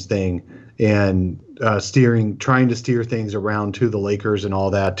James thing and trying to steer things around to the Lakers and all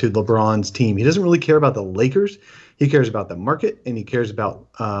that, to LeBron's team. He doesn't really care about the Lakers. He cares about the market and he cares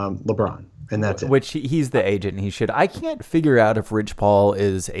about LeBron. And that's it. Which he's the agent and he should. I can't figure out if Rich Paul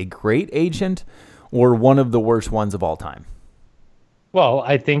is a great agent or one of the worst ones of all time. Well,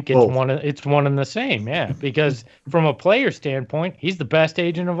 I think it's one and the same, yeah. Because from a player standpoint, he's the best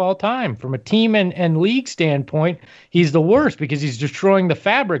agent of all time. From a team and league standpoint, he's the worst because he's destroying the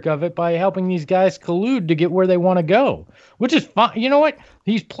fabric of it by helping these guys collude to get where they want to go, which is fine. You know what?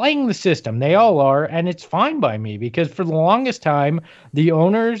 He's playing the system. They all are, and it's fine by me because for the longest time, the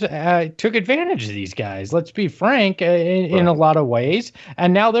owners took advantage of these guys. Let's be frank, in a lot of ways,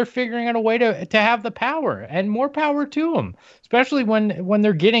 and now they're figuring out a way to have the power, and more power to them, especially when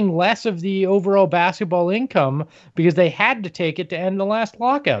they're getting less of the overall basketball income because they had to take it to end the last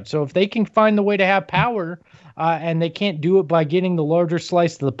lockout. So if they can find the way to have power, and they can't do it by getting the larger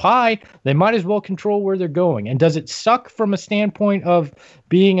slice of the pie, they might as well control where they're going. And does it suck from a standpoint of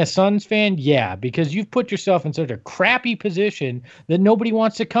being a Suns fan? Yeah, because you've put yourself in such a crappy position that nobody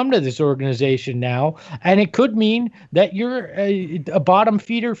wants to come to this organization now. And it could mean that you're a bottom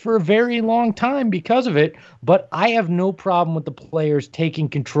feeder for a very long time because of it. But I have no problem with the players taking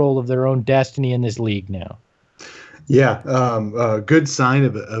control of their own destiny in this league now. Yeah, a good sign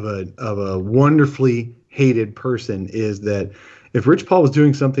of a wonderfully hated person is that if Rich Paul was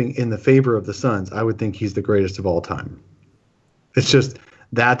doing something in the favor of the Suns, I would think he's the greatest of all time. It's just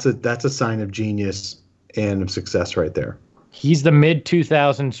that's a sign of genius and of success right there. He's the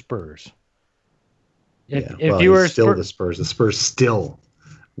mid-2000 Spurs. If you were still the Spurs still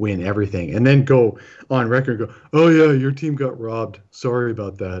win everything, and then go on record and go, "Oh yeah, your team got robbed. Sorry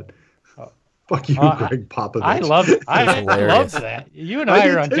about that." Fuck you, Greg Popovich. I love that. You and I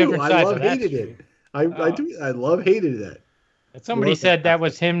are on different sides of that. Hated it. I hated that. Somebody said that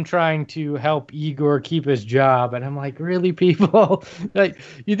was him trying to help Igor keep his job, and I'm like, really, people? Like,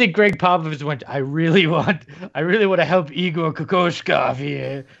 you think Greg Popovich went, I really want to help Igor Kokoshkov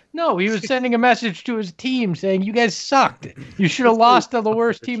here. No, he was sending a message to his team saying, you guys sucked. You should have lost to the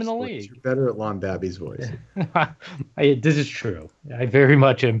worst team in the league. You're better at Lon Babby's voice. This is true. I very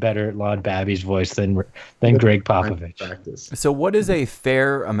much am better at Lon Babby's voice than Greg Popovich. So what is a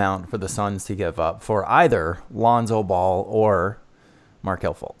fair amount for the Suns to give up for either Lonzo Ball or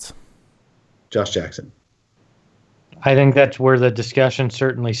Markelle Fultz? Josh Jackson. I think that's where the discussion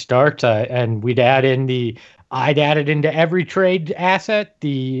certainly starts. And I'd add it into every trade asset,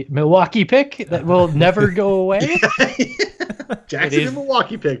 the Milwaukee pick that will never go away. Jackson and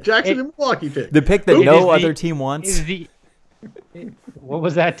Milwaukee pick. The pick that no other team wants. What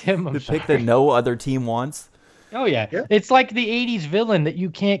was that, Tim? The pick that no other team wants. Oh, yeah. It's like the 80s villain that you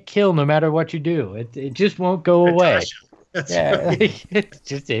can't kill no matter what you do. It just won't go away. Right.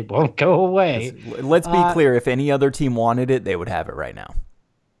 It won't go away. Let's be clear. If any other team wanted it, they would have it right now.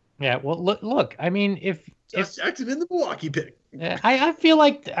 Yeah, well, look. I mean, if Jackson in the Milwaukee pick. I feel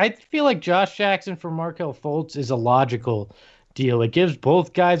like Josh Jackson for Markelle Fultz is a logical deal. It gives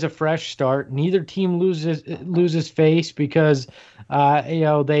both guys a fresh start. Neither team loses face because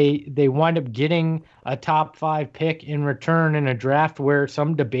they wind up getting a top 5 pick in return in a draft where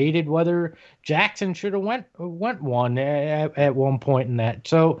some debated whether Jackson should have went one at one point in that.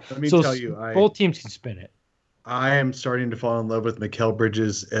 So let me tell you, both teams can spin it. I am starting to fall in love with Mikal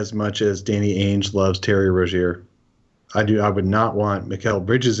Bridges as much as Danny Ainge loves Terry Rozier. I would not want Mikal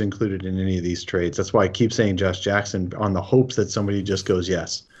Bridges included in any of these trades. That's why I keep saying Josh Jackson on the hopes that somebody just goes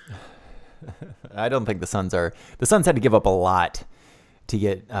yes. I don't think the Suns had to give up a lot to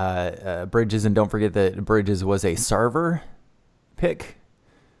get Bridges, and don't forget that Bridges was a Sarver pick.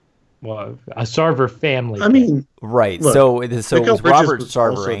 Well, a Sarver family. I mean, right. Look, so it was Robert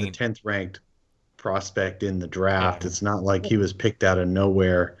Sarver. Also the 10th ranked prospect in the draft. It's not like he was picked out of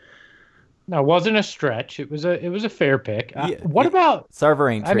nowhere. No, it wasn't a stretch. It was a fair pick. What about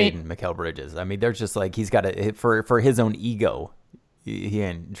Sarver ain't trading Mikal Bridges? I mean, there's just like he's got to for his own ego. He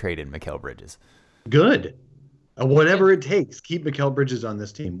ain't traded Mikal Bridges. Good. Whatever it takes. Keep Mikal Bridges on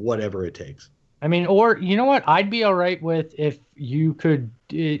this team. Whatever it takes. I mean, or you know what? I'd be all right with if you could,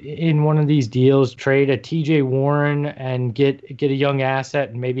 in one of these deals, trade a TJ Warren and get a young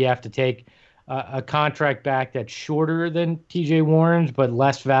asset and maybe have to take a contract back that's shorter than TJ Warren's but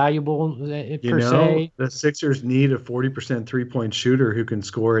less valuable per se. The Sixers need a 40% three-point shooter who can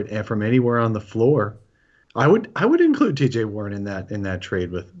score it from anywhere on the floor. I would include TJ Warren in that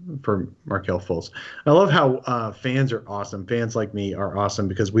trade for Markelle Fultz. I love how fans are awesome. Fans like me are awesome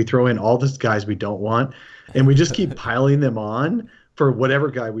because we throw in all these guys we don't want, and we just keep piling them on for whatever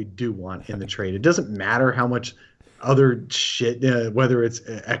guy we do want in the trade. It doesn't matter how much other shit, whether it's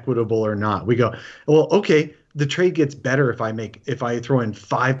equitable or not. We go, well, okay, the trade gets better if I throw in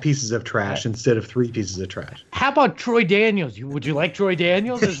 5 pieces of trash instead of 3 pieces of trash. How about Troy Daniels? Would you like Troy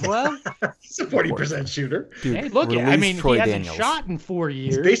Daniels as well? He's a 40% shooter. Dude, hey, look, I mean, Troy he hasn't Daniels. shot in 4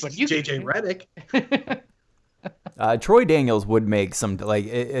 years. He's basically JJ Redick. Troy Daniels would make some, like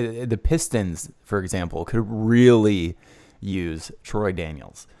the Pistons, for example, could really use Troy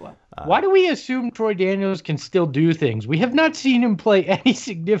Daniels. Why do we assume Troy Daniels can still do things? We have not seen him play any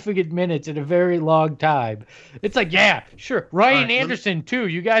significant minutes in a very long time. It's like, yeah, sure. Ryan Anderson, too.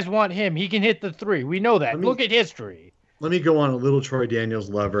 You guys want him. He can hit the 3. We know that. Look at history. Let me go on a little Troy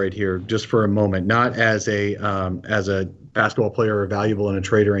Daniels love right here just for a moment, not as a basketball player or valuable in a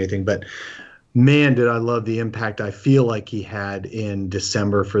trade or anything, but man, did I love the impact I feel like he had in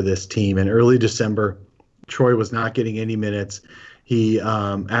December for this team. In early December, Troy was not getting any minutes. He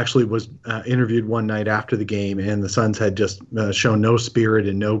actually was interviewed one night after the game, and the Suns had just shown no spirit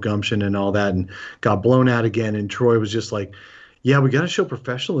and no gumption and all that, and got blown out again. And Troy was just like, "Yeah, we got to show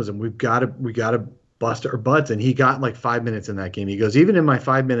professionalism. We got to bust our butts." And he got like 5 minutes in that game. He goes, "Even in my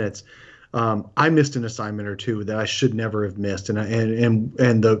 5 minutes, I missed an assignment or two that I should never have missed." And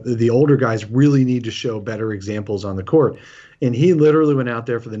the older guys really need to show better examples on the court. And he literally went out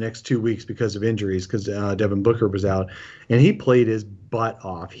there for the next 2 weeks because of injuries, because Devin Booker was out, and he played his butt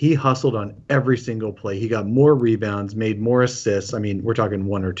off. He hustled on every single play. He got more rebounds, made more assists. I mean, we're talking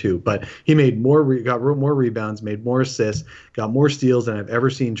 1 or 2, but he made more rebounds, made more assists, got more steals than I've ever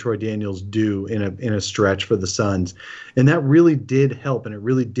seen Troy Daniels do in a stretch for the Suns. And that really did help, and it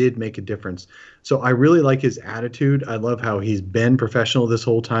really did make a difference. So I really like his attitude. I love how he's been professional this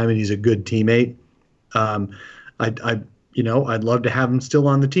whole time, and he's a good teammate. I'd love to have him still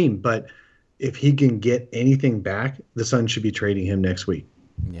on the team, but if he can get anything back, the Suns should be trading him next week.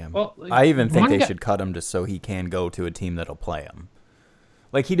 Yeah. Well, I even think they should cut him just so he can go to a team that'll play him.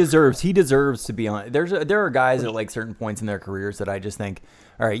 Like he deserves to be on. There are guys at like certain points in their careers that I just think,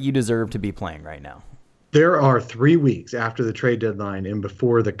 all right, you deserve to be playing right now. There are 3 weeks after the trade deadline and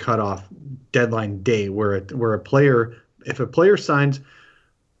before the cutoff deadline day where if a player signs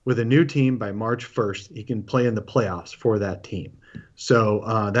with a new team by March 1st, he can play in the playoffs for that team.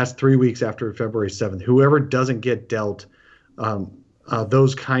 So that's 3 weeks after February 7th. Whoever doesn't get dealt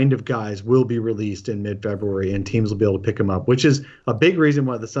those kind of guys will be released in mid-February, and teams will be able to pick them up, which is a big reason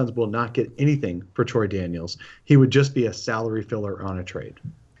why the Suns will not get anything for Troy Daniels. He would just be a salary filler on a trade.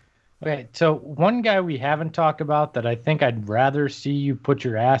 Okay, so one guy we haven't talked about that I think I'd rather see you put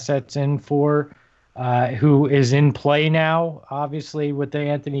your assets in for, who is in play now, obviously, with the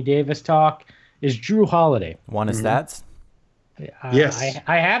Anthony Davis talk, is Drew Holiday. Want his stats? Yes.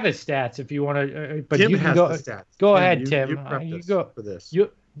 I have his stats if you want to, but Tim you can has go. the stats. Go Tim, ahead, Tim. You prepped us go for this.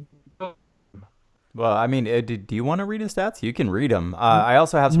 Well, I mean, do you want to read his stats? You can read them. I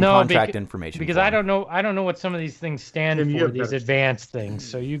also have some contract information. Because for I him. don't know what some of these things stand Tim, you for, have these better advanced things.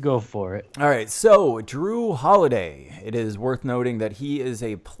 So you go for it. All right, so Drew Holiday. It is worth noting that he is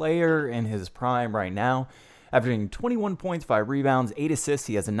a player in his prime right now, averaging 21 points, 5 rebounds, 8 assists.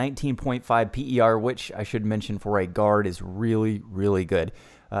 He has a 19.5 PER, which I should mention for a guard is really, really good.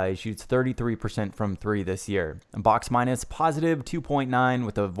 He shoots 33% from 3 this year. Box minus positive 2.9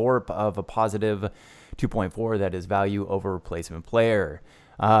 with a VORP of a positive 2.4. That is value over replacement player.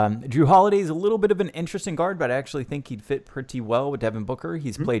 Drew Holiday is a little bit of an interesting guard, but I actually think he'd fit pretty well with Devin Booker.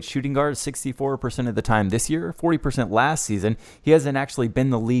 He's played shooting guard 64% of the time this year, 40% last season. He hasn't actually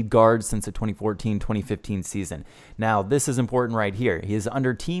been the lead guard since the 2014-2015 season. Now, this is important right here. He is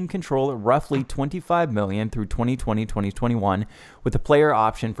under team control at roughly $25 million through 2020-2021 with a player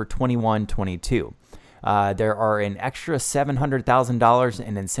option for 21-22. There are an extra $700,000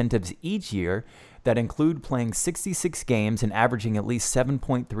 in incentives each year that include playing 66 games and averaging at least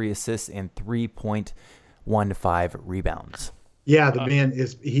 7.3 assists and 3.15 rebounds. Yeah, the man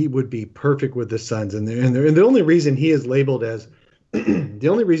he would be perfect with the Suns, and the only reason he is labeled as the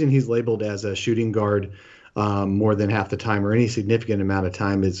only reason he's labeled as a shooting guard more than half the time or any significant amount of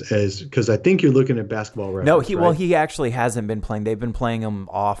time is because I think you're looking at Basketball Reference. No, he actually hasn't been playing. They've been playing him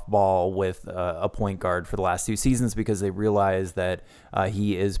off ball with a point guard for the last 2 seasons because they realize that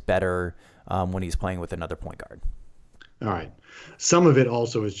he is better when he's playing with another point guard. All right. Some of it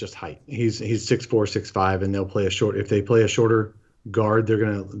also is just height. He's 6'4", 6'5", and they'll play if they play a shorter guard, they're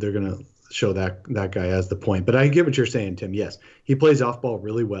gonna show that guy as the point. But I get what you're saying, Tim. Yes, he plays off ball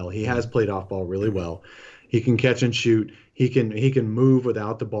really well. He has played off ball really well. He can catch and shoot. He can move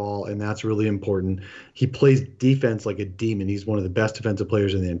without the ball, and that's really important. He plays defense like a demon. He's one of the best defensive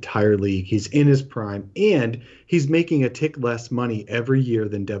players in the entire league. He's in his prime, and he's making a tick less money every year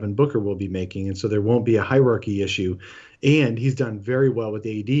than Devin Booker will be making, and so there won't be a hierarchy issue. And he's done very well with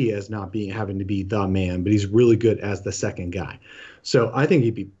AD as not having to be the man, but he's really good as the second guy. So I think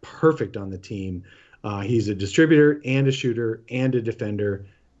he'd be perfect on the team. He's a distributor and a shooter and a defender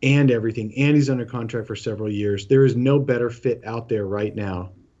and everything, and he's under contract for several years. There is no better fit out there right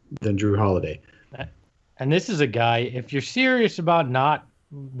now than Drew Holiday. And this is a guy, if you're serious about not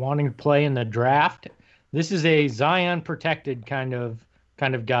wanting to play in the draft, this is a Zion protected kind of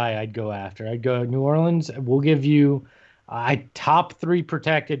guy I'd go after. I'd go New Orleans. We'll give you a top 3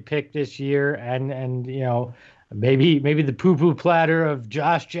 protected pick this year, and you know, maybe the poo-poo platter of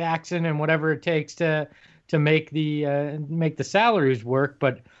Josh Jackson and whatever it takes to make the salaries work.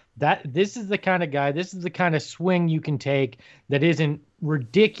 But this is the kind of guy, this is the kind of swing you can take that isn't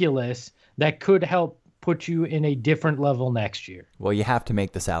ridiculous, that could help put you in a different level next year. Well, you have to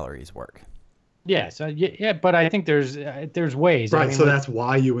make the salaries work. Yes, but I think there's ways. Right, I mean, so that's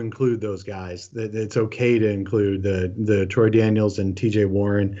why you include those guys. That it's okay to include the Troy Daniels and TJ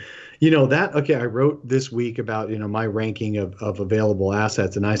Warren. You know that. Okay, I wrote this week about my ranking of available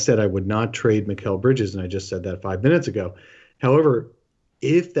assets, and I said I would not trade Mikal Bridges, and I just said that 5 minutes ago. However,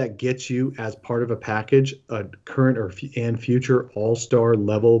 if that gets you as part of a package a current and future all-star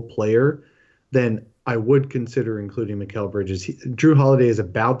level player, then I would consider including Mikal Bridges. Drew Holiday is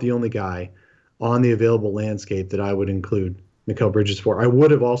about the only guy on the available landscape that I would include Mikal Bridges for. I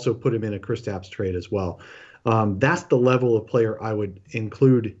would have also put him in a Kristaps trade as well. That's the level of player I would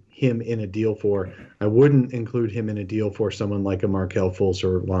include him in a deal for. I wouldn't include him in a deal for someone like a Markelle Fultz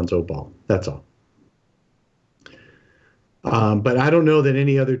or Lonzo Ball. That's all. But I don't know that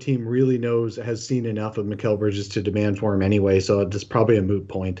any other team really has seen enough of Mikal Bridges to demand for him anyway, so it's probably a moot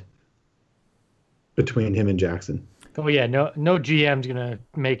point between him and Jackson. Oh yeah, no GM's gonna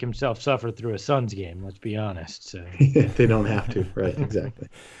make himself suffer through a Suns game. Let's be honest. So. They don't have to, right? Exactly.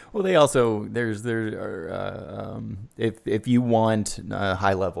 Well, they also if you want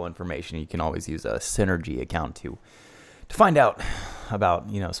high level information, you can always use a Synergy account to find out about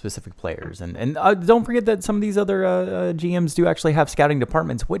specific players, and don't forget that some of these other GMs do actually have scouting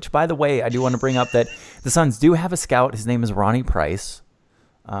departments. Which, by the way, I do want to bring up that the Suns do have a scout. His name is Ronnie Price.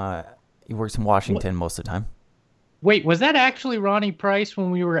 He works in Washington most of the time. Wait, was that actually Ronnie Price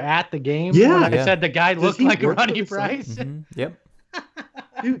when we were at the game? Yeah. When I said the guy looked like work Ronnie for the Price? Mm-hmm. Yep.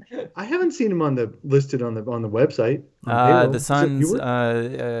 Dude, I haven't seen him listed on the website. The Suns.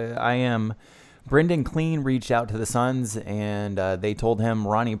 I am. Brendan Clean reached out to the Suns, and they told him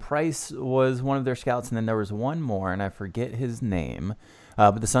Ronnie Price was one of their scouts, and then there was one more, and I forget his name.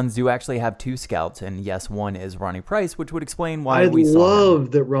 But the Suns do actually have 2 scouts, and yes, one is Ronnie Price, which would explain why we saw him. I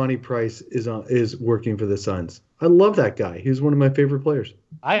love that Ronnie Price is working for the Suns. I love that guy. He's one of my favorite players.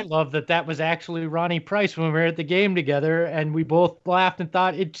 I love that was actually Ronnie Price when we were at the game together, and we both laughed and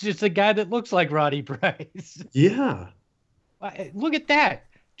thought it's just a guy that looks like Ronnie Price. Yeah. Look at that.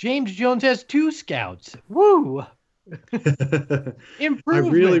 James Jones has 2 scouts. Woo! I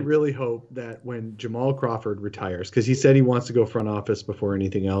Improvement. really hope that when Jamal Crawford retires, because he said he wants to go front office before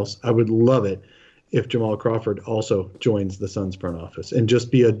anything else, I would love it if Jamal Crawford also joins the Suns front office and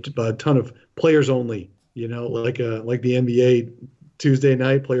just be a ton of players only, like the NBA Tuesday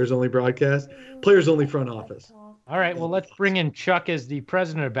night players only broadcast, players only front office. All right, well, let's bring in Chuck as the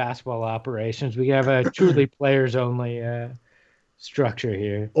president of basketball operations. We have a truly players only structure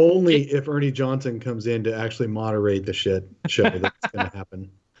here. Only if Ernie Johnson comes in to actually moderate the show that's going to happen.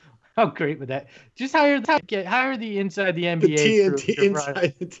 How great would that? Just hire the inside the NBA. The TNT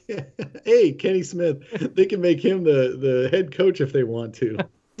inside. Hey, Kenny Smith. They can make him the head coach if they want to.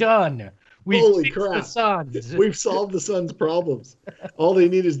 Done. Holy crap. The Suns. We've solved the Suns' problems. All they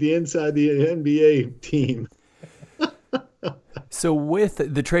need is the inside the NBA team. So with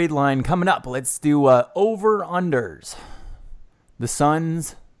the trade line coming up, let's do over-unders. The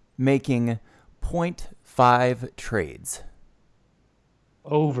Suns making 0.5 trades.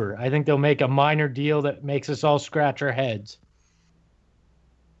 Over. I think they'll make a minor deal that makes us all scratch our heads.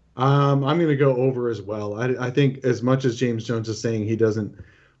 I'm going to go over as well. I think as much as James Jones is saying he doesn't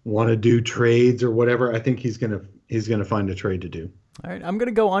want to do trades or whatever, I think he's going to find a trade to do. All right, I'm going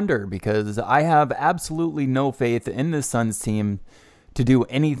to go under because I have absolutely no faith in this Suns team to do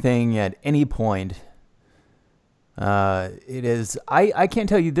anything at any point. It is. I can't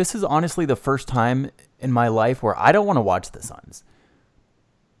tell you. This is honestly the first time in my life where I don't want to watch the Suns.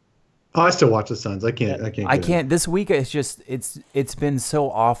 Oh, I still watch the Suns. I can't. This week it's been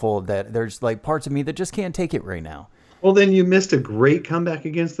so awful that there's like parts of me that just can't take it right now. Well, then you missed a great comeback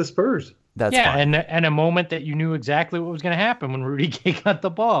against the Spurs. That's fine. and a moment that you knew exactly what was going to happen when Rudy Gay got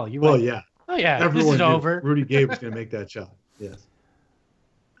the ball. Yeah. Oh yeah, everyone this is knew over. Rudy Gay was going to make that shot. Yes.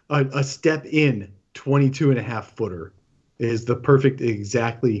 A step in 22.5 footer is the perfect,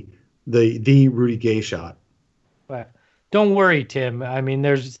 exactly the Rudy Gay shot. But don't worry, Tim. I mean,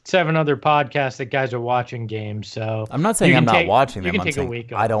 there's 7 other podcasts that guys are watching games. So I'm not saying I'm not watching them. You can I'm take saying a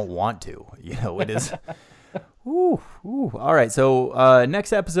week I don't want to. It is. Ooh. All right. So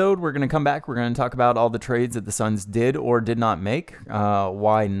next episode, we're going to come back. We're going to talk about all the trades that the Suns did or did not make,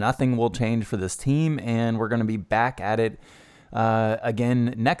 why nothing will change for this team, and we're going to be back at it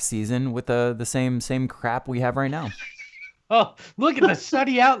again next season with the same crap we have right now. Oh, look at the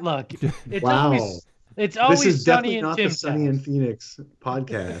sunny outlook. It's wow. It's always this is sunny definitely in not the Tim's Sunny in house. Phoenix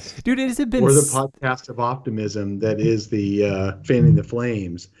podcast. Dude, has it been or the podcast of optimism that is the Fanning the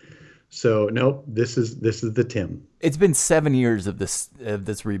Flames. So nope, this is the Tim. It's been 7 years of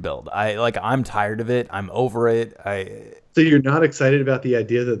this rebuild. I'm tired of it. I'm over it. So you're not excited about the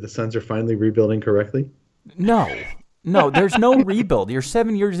idea that the Suns are finally rebuilding correctly? No, there's no rebuild. You're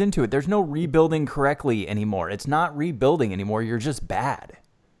 7 years into it. There's no rebuilding correctly anymore. It's not rebuilding anymore. You're just bad.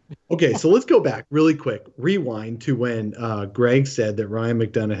 Okay, so let's go back really quick. Rewind to when Greg said that Ryan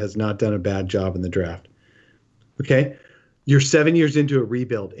McDonough has not done a bad job in the draft. Okay? You're 7 years into a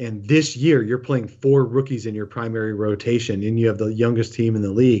rebuild, and this year you're playing 4 rookies in your primary rotation, and you have the youngest team in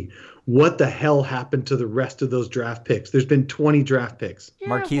the league. What the hell happened to the rest of those draft picks? There's been 20 draft picks. Yeah,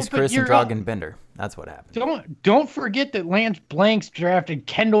 Marquise but Chris and you're Dragan Bender. That's what happened. Don't forget that Lance Blanks drafted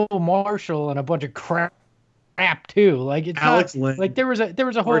Kendall Marshall and a bunch of crap too. Like it's Alex not, Len, like there was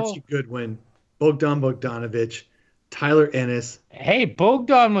a whole Archie Goodwin, Bogdan Bogdanovic, Tyler Ennis. Hey,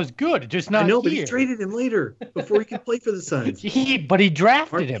 Bogdan was good, just not I know, here. but he traded him later before he could play for the Suns. But he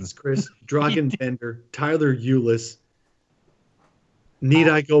drafted him. Marquise Chris, Dragan Bender, Tyler Ulis. Need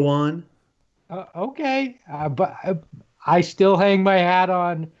I go on? Okay, but I still hang my hat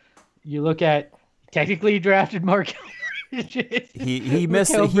on. You look at technically he drafted Mark. He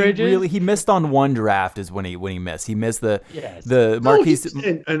missed. He missed on one draft is when he missed. He missed the Marquise.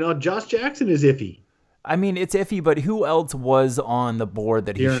 And Josh Jackson is iffy. I mean, it's iffy, but who else was on the board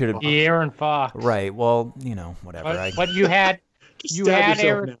that he should have? Aaron Fox. Right. Well, whatever. But you had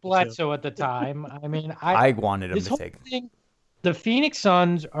Eric now, Bledsoe at the time. I mean, I wanted him to take him. The Phoenix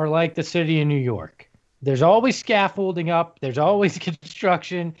Suns are like the city of New York. There's always scaffolding up. There's always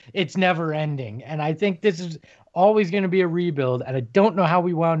construction. It's never ending. And I think this is always going to be a rebuild. And I don't know how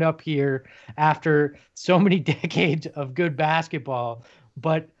we wound up here after so many decades of good basketball.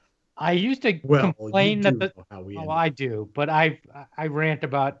 But I used to complain that I do, but I rant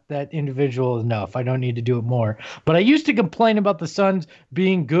about that individual enough. I don't need to do it more. But I used to complain about the Suns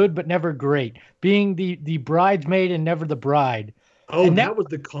being good but never great, being the bridesmaid and never the bride. Oh, and that was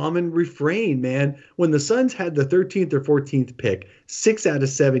the common refrain, man. When the Suns had the 13th or 14th pick, 6 out of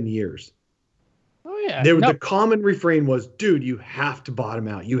 7 years. Oh yeah. The common refrain was, dude, you have to bottom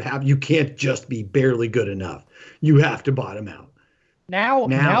out. You can't just be barely good enough. You have to bottom out. Now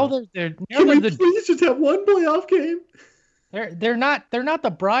they're Can we please just have one playoff game? They're not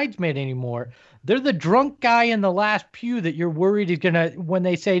the bridesmaid anymore. They're the drunk guy in the last pew that you're worried is gonna, when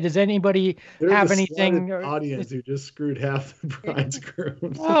they say, does anybody have anything? Audience who just screwed half the bride's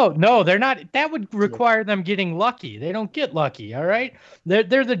grooms. Oh no, they're not. That would require them getting lucky. They don't get lucky. All right,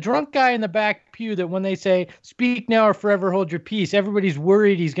 they're the drunk guy in the back pew that when they say "Speak now or forever hold your peace," everybody's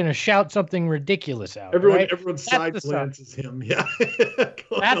worried he's gonna shout something ridiculous out. Everyone side glances him. Yeah,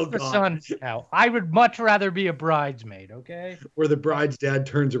 that's the Suns now. I would much rather be a bridesmaid. Okay, where the bride's dad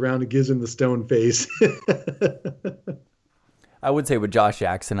turns around and gives him the stone face. I would say with Josh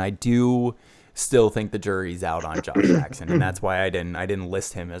Jackson, I do still think the jury's out on Josh Jackson, and that's why I didn't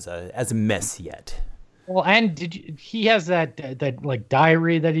list him as a miss yet. Well, and he has that like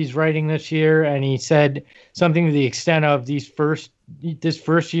diary that he's writing this year, and he said something to the extent of this first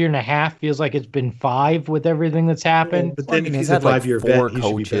year and a half feels like it's been 5 with everything that's happened. But then he's had 5-year 4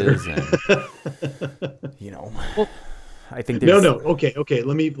 coaches, and, Well, I think no. Okay.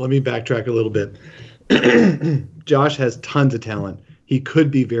 Let me backtrack a little bit. Josh has tons of talent. He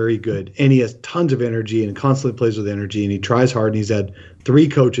could be very good, and he has tons of energy and constantly plays with energy, and he tries hard. And he's had 3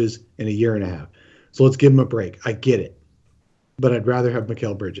 coaches in a year and a half. So let's give him a break. I get it, but I'd rather have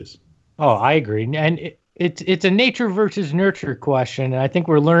Mikal Bridges. Oh, I agree, and it's a nature versus nurture question, and I think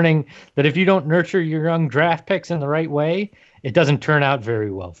we're learning that if you don't nurture your young draft picks in the right way, it doesn't turn out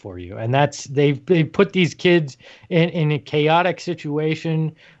very well for you. And that's they've put these kids in a chaotic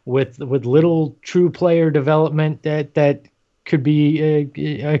situation with little true player development that could be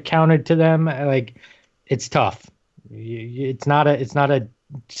accounted to them. Like, it's tough. It's not a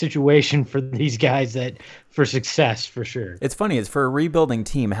situation for these guys for success, for sure. It's funny. It's for a rebuilding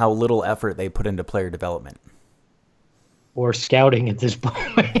team how little effort they put into player development or scouting at this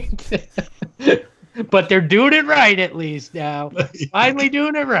point. But they're doing it right, at least now. Finally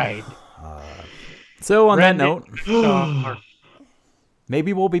doing it right. So on that note,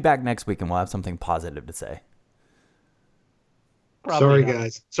 maybe we'll be back next week and we'll have something positive to say. Sorry,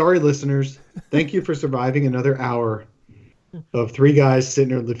 guys. Sorry, listeners. Thank you for surviving another hour of 3 guys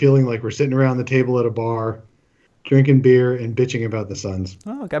feeling like we're sitting around the table at a bar, drinking beer and bitching about the Suns.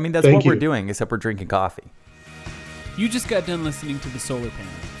 Oh, I mean, that's what we're doing, except we're drinking coffee. You just got done listening to The Solar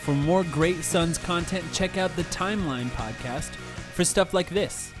Panel. For more great Suns content, check out the Timeline podcast for stuff like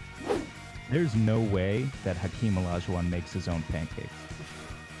this. There's no way that Hakeem Olajuwon makes his own pancakes.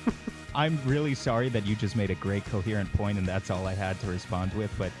 I'm really sorry that you just made a great coherent point and that's all I had to respond with,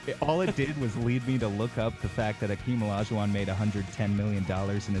 but all it did was lead me to look up the fact that Hakeem Olajuwon made $110 million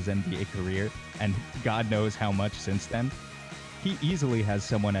in his NBA career, and God knows how much since then. He easily has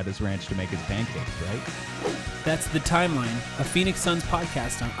someone at his ranch to make his pancakes, right? That's The Timeline, a Phoenix Suns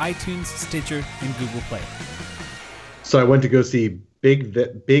podcast on iTunes, Stitcher, and Google Play. So I went to go see Big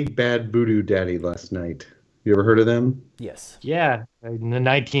Bad Voodoo Daddy last night. You ever heard of them? Yes. Yeah, in the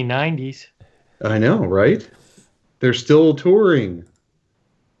 1990s. I know, right? They're still touring.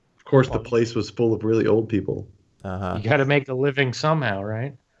 Of course, the place was full of really old people. Uh-huh. You got to make a living somehow,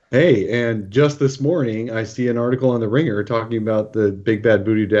 right? Hey, and just this morning, I see an article on The Ringer talking about the Big Bad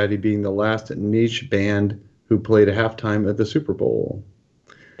Voodoo Daddy being the last niche band who played a halftime at the Super Bowl.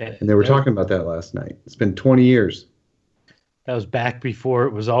 And they were talking about that last night. It's been 20 years. That was back before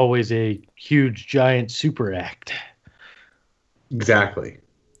it was always a huge, giant super act. Exactly.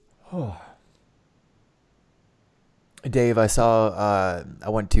 Dave, I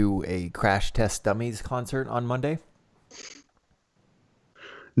went to a Crash Test Dummies concert on Monday.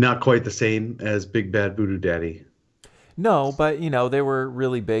 Not quite the same as Big Bad Voodoo Daddy. No, but, they were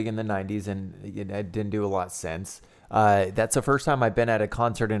really big in the 90s, and it didn't do a lot since. That's the first time I've been at a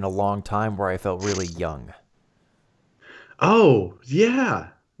concert in a long time where I felt really young. Oh, yeah.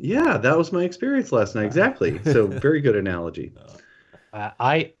 Yeah, that was my experience last night. Exactly. So very good analogy.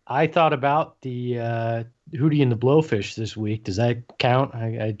 I thought about the Hootie and the Blowfish this week. Does that count?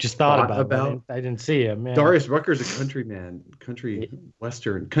 I just thought about it. I didn't see him. Yeah. Darius Rucker's a country man, country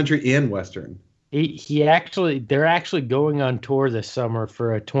and western. They're actually going on tour this summer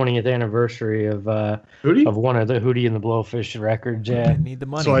for a 20th anniversary of Hootie? one of the Hootie and the Blowfish records. Yeah. Need the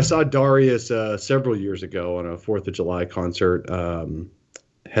money. So I saw Darius several years ago on a 4th of July concert,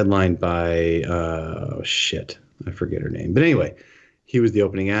 headlined by I forget her name. But anyway, he was the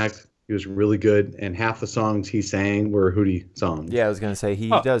opening act. He was really good, and half the songs he sang were Hootie songs. Yeah, I was gonna say he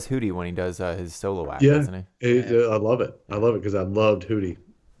does Hootie when he does his solo act, Yeah, doesn't he? I love it. I love it because I loved Hootie.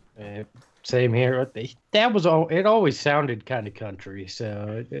 Same here. That was all. It always sounded kind of country,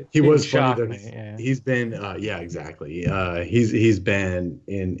 so He was shock funny. me. Yeah. He's been, exactly. He's been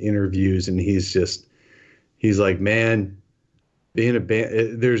in interviews, and he's like, man, being a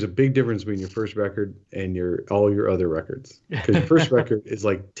band, there's a big difference between your first record and all your other records. Because your first record is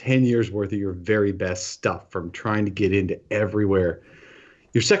like 10 years worth of your very best stuff from trying to get into everywhere.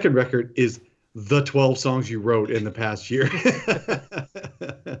 Your second record is the 12 songs you wrote in the past year.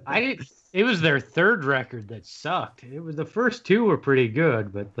 It was their third record that sucked. The first two were pretty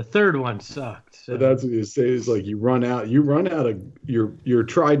good, but the third one sucked. So. But that's what you say is like you run out of your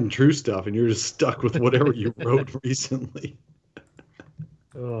tried and true stuff, and you're just stuck with whatever you wrote recently.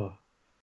 Oh.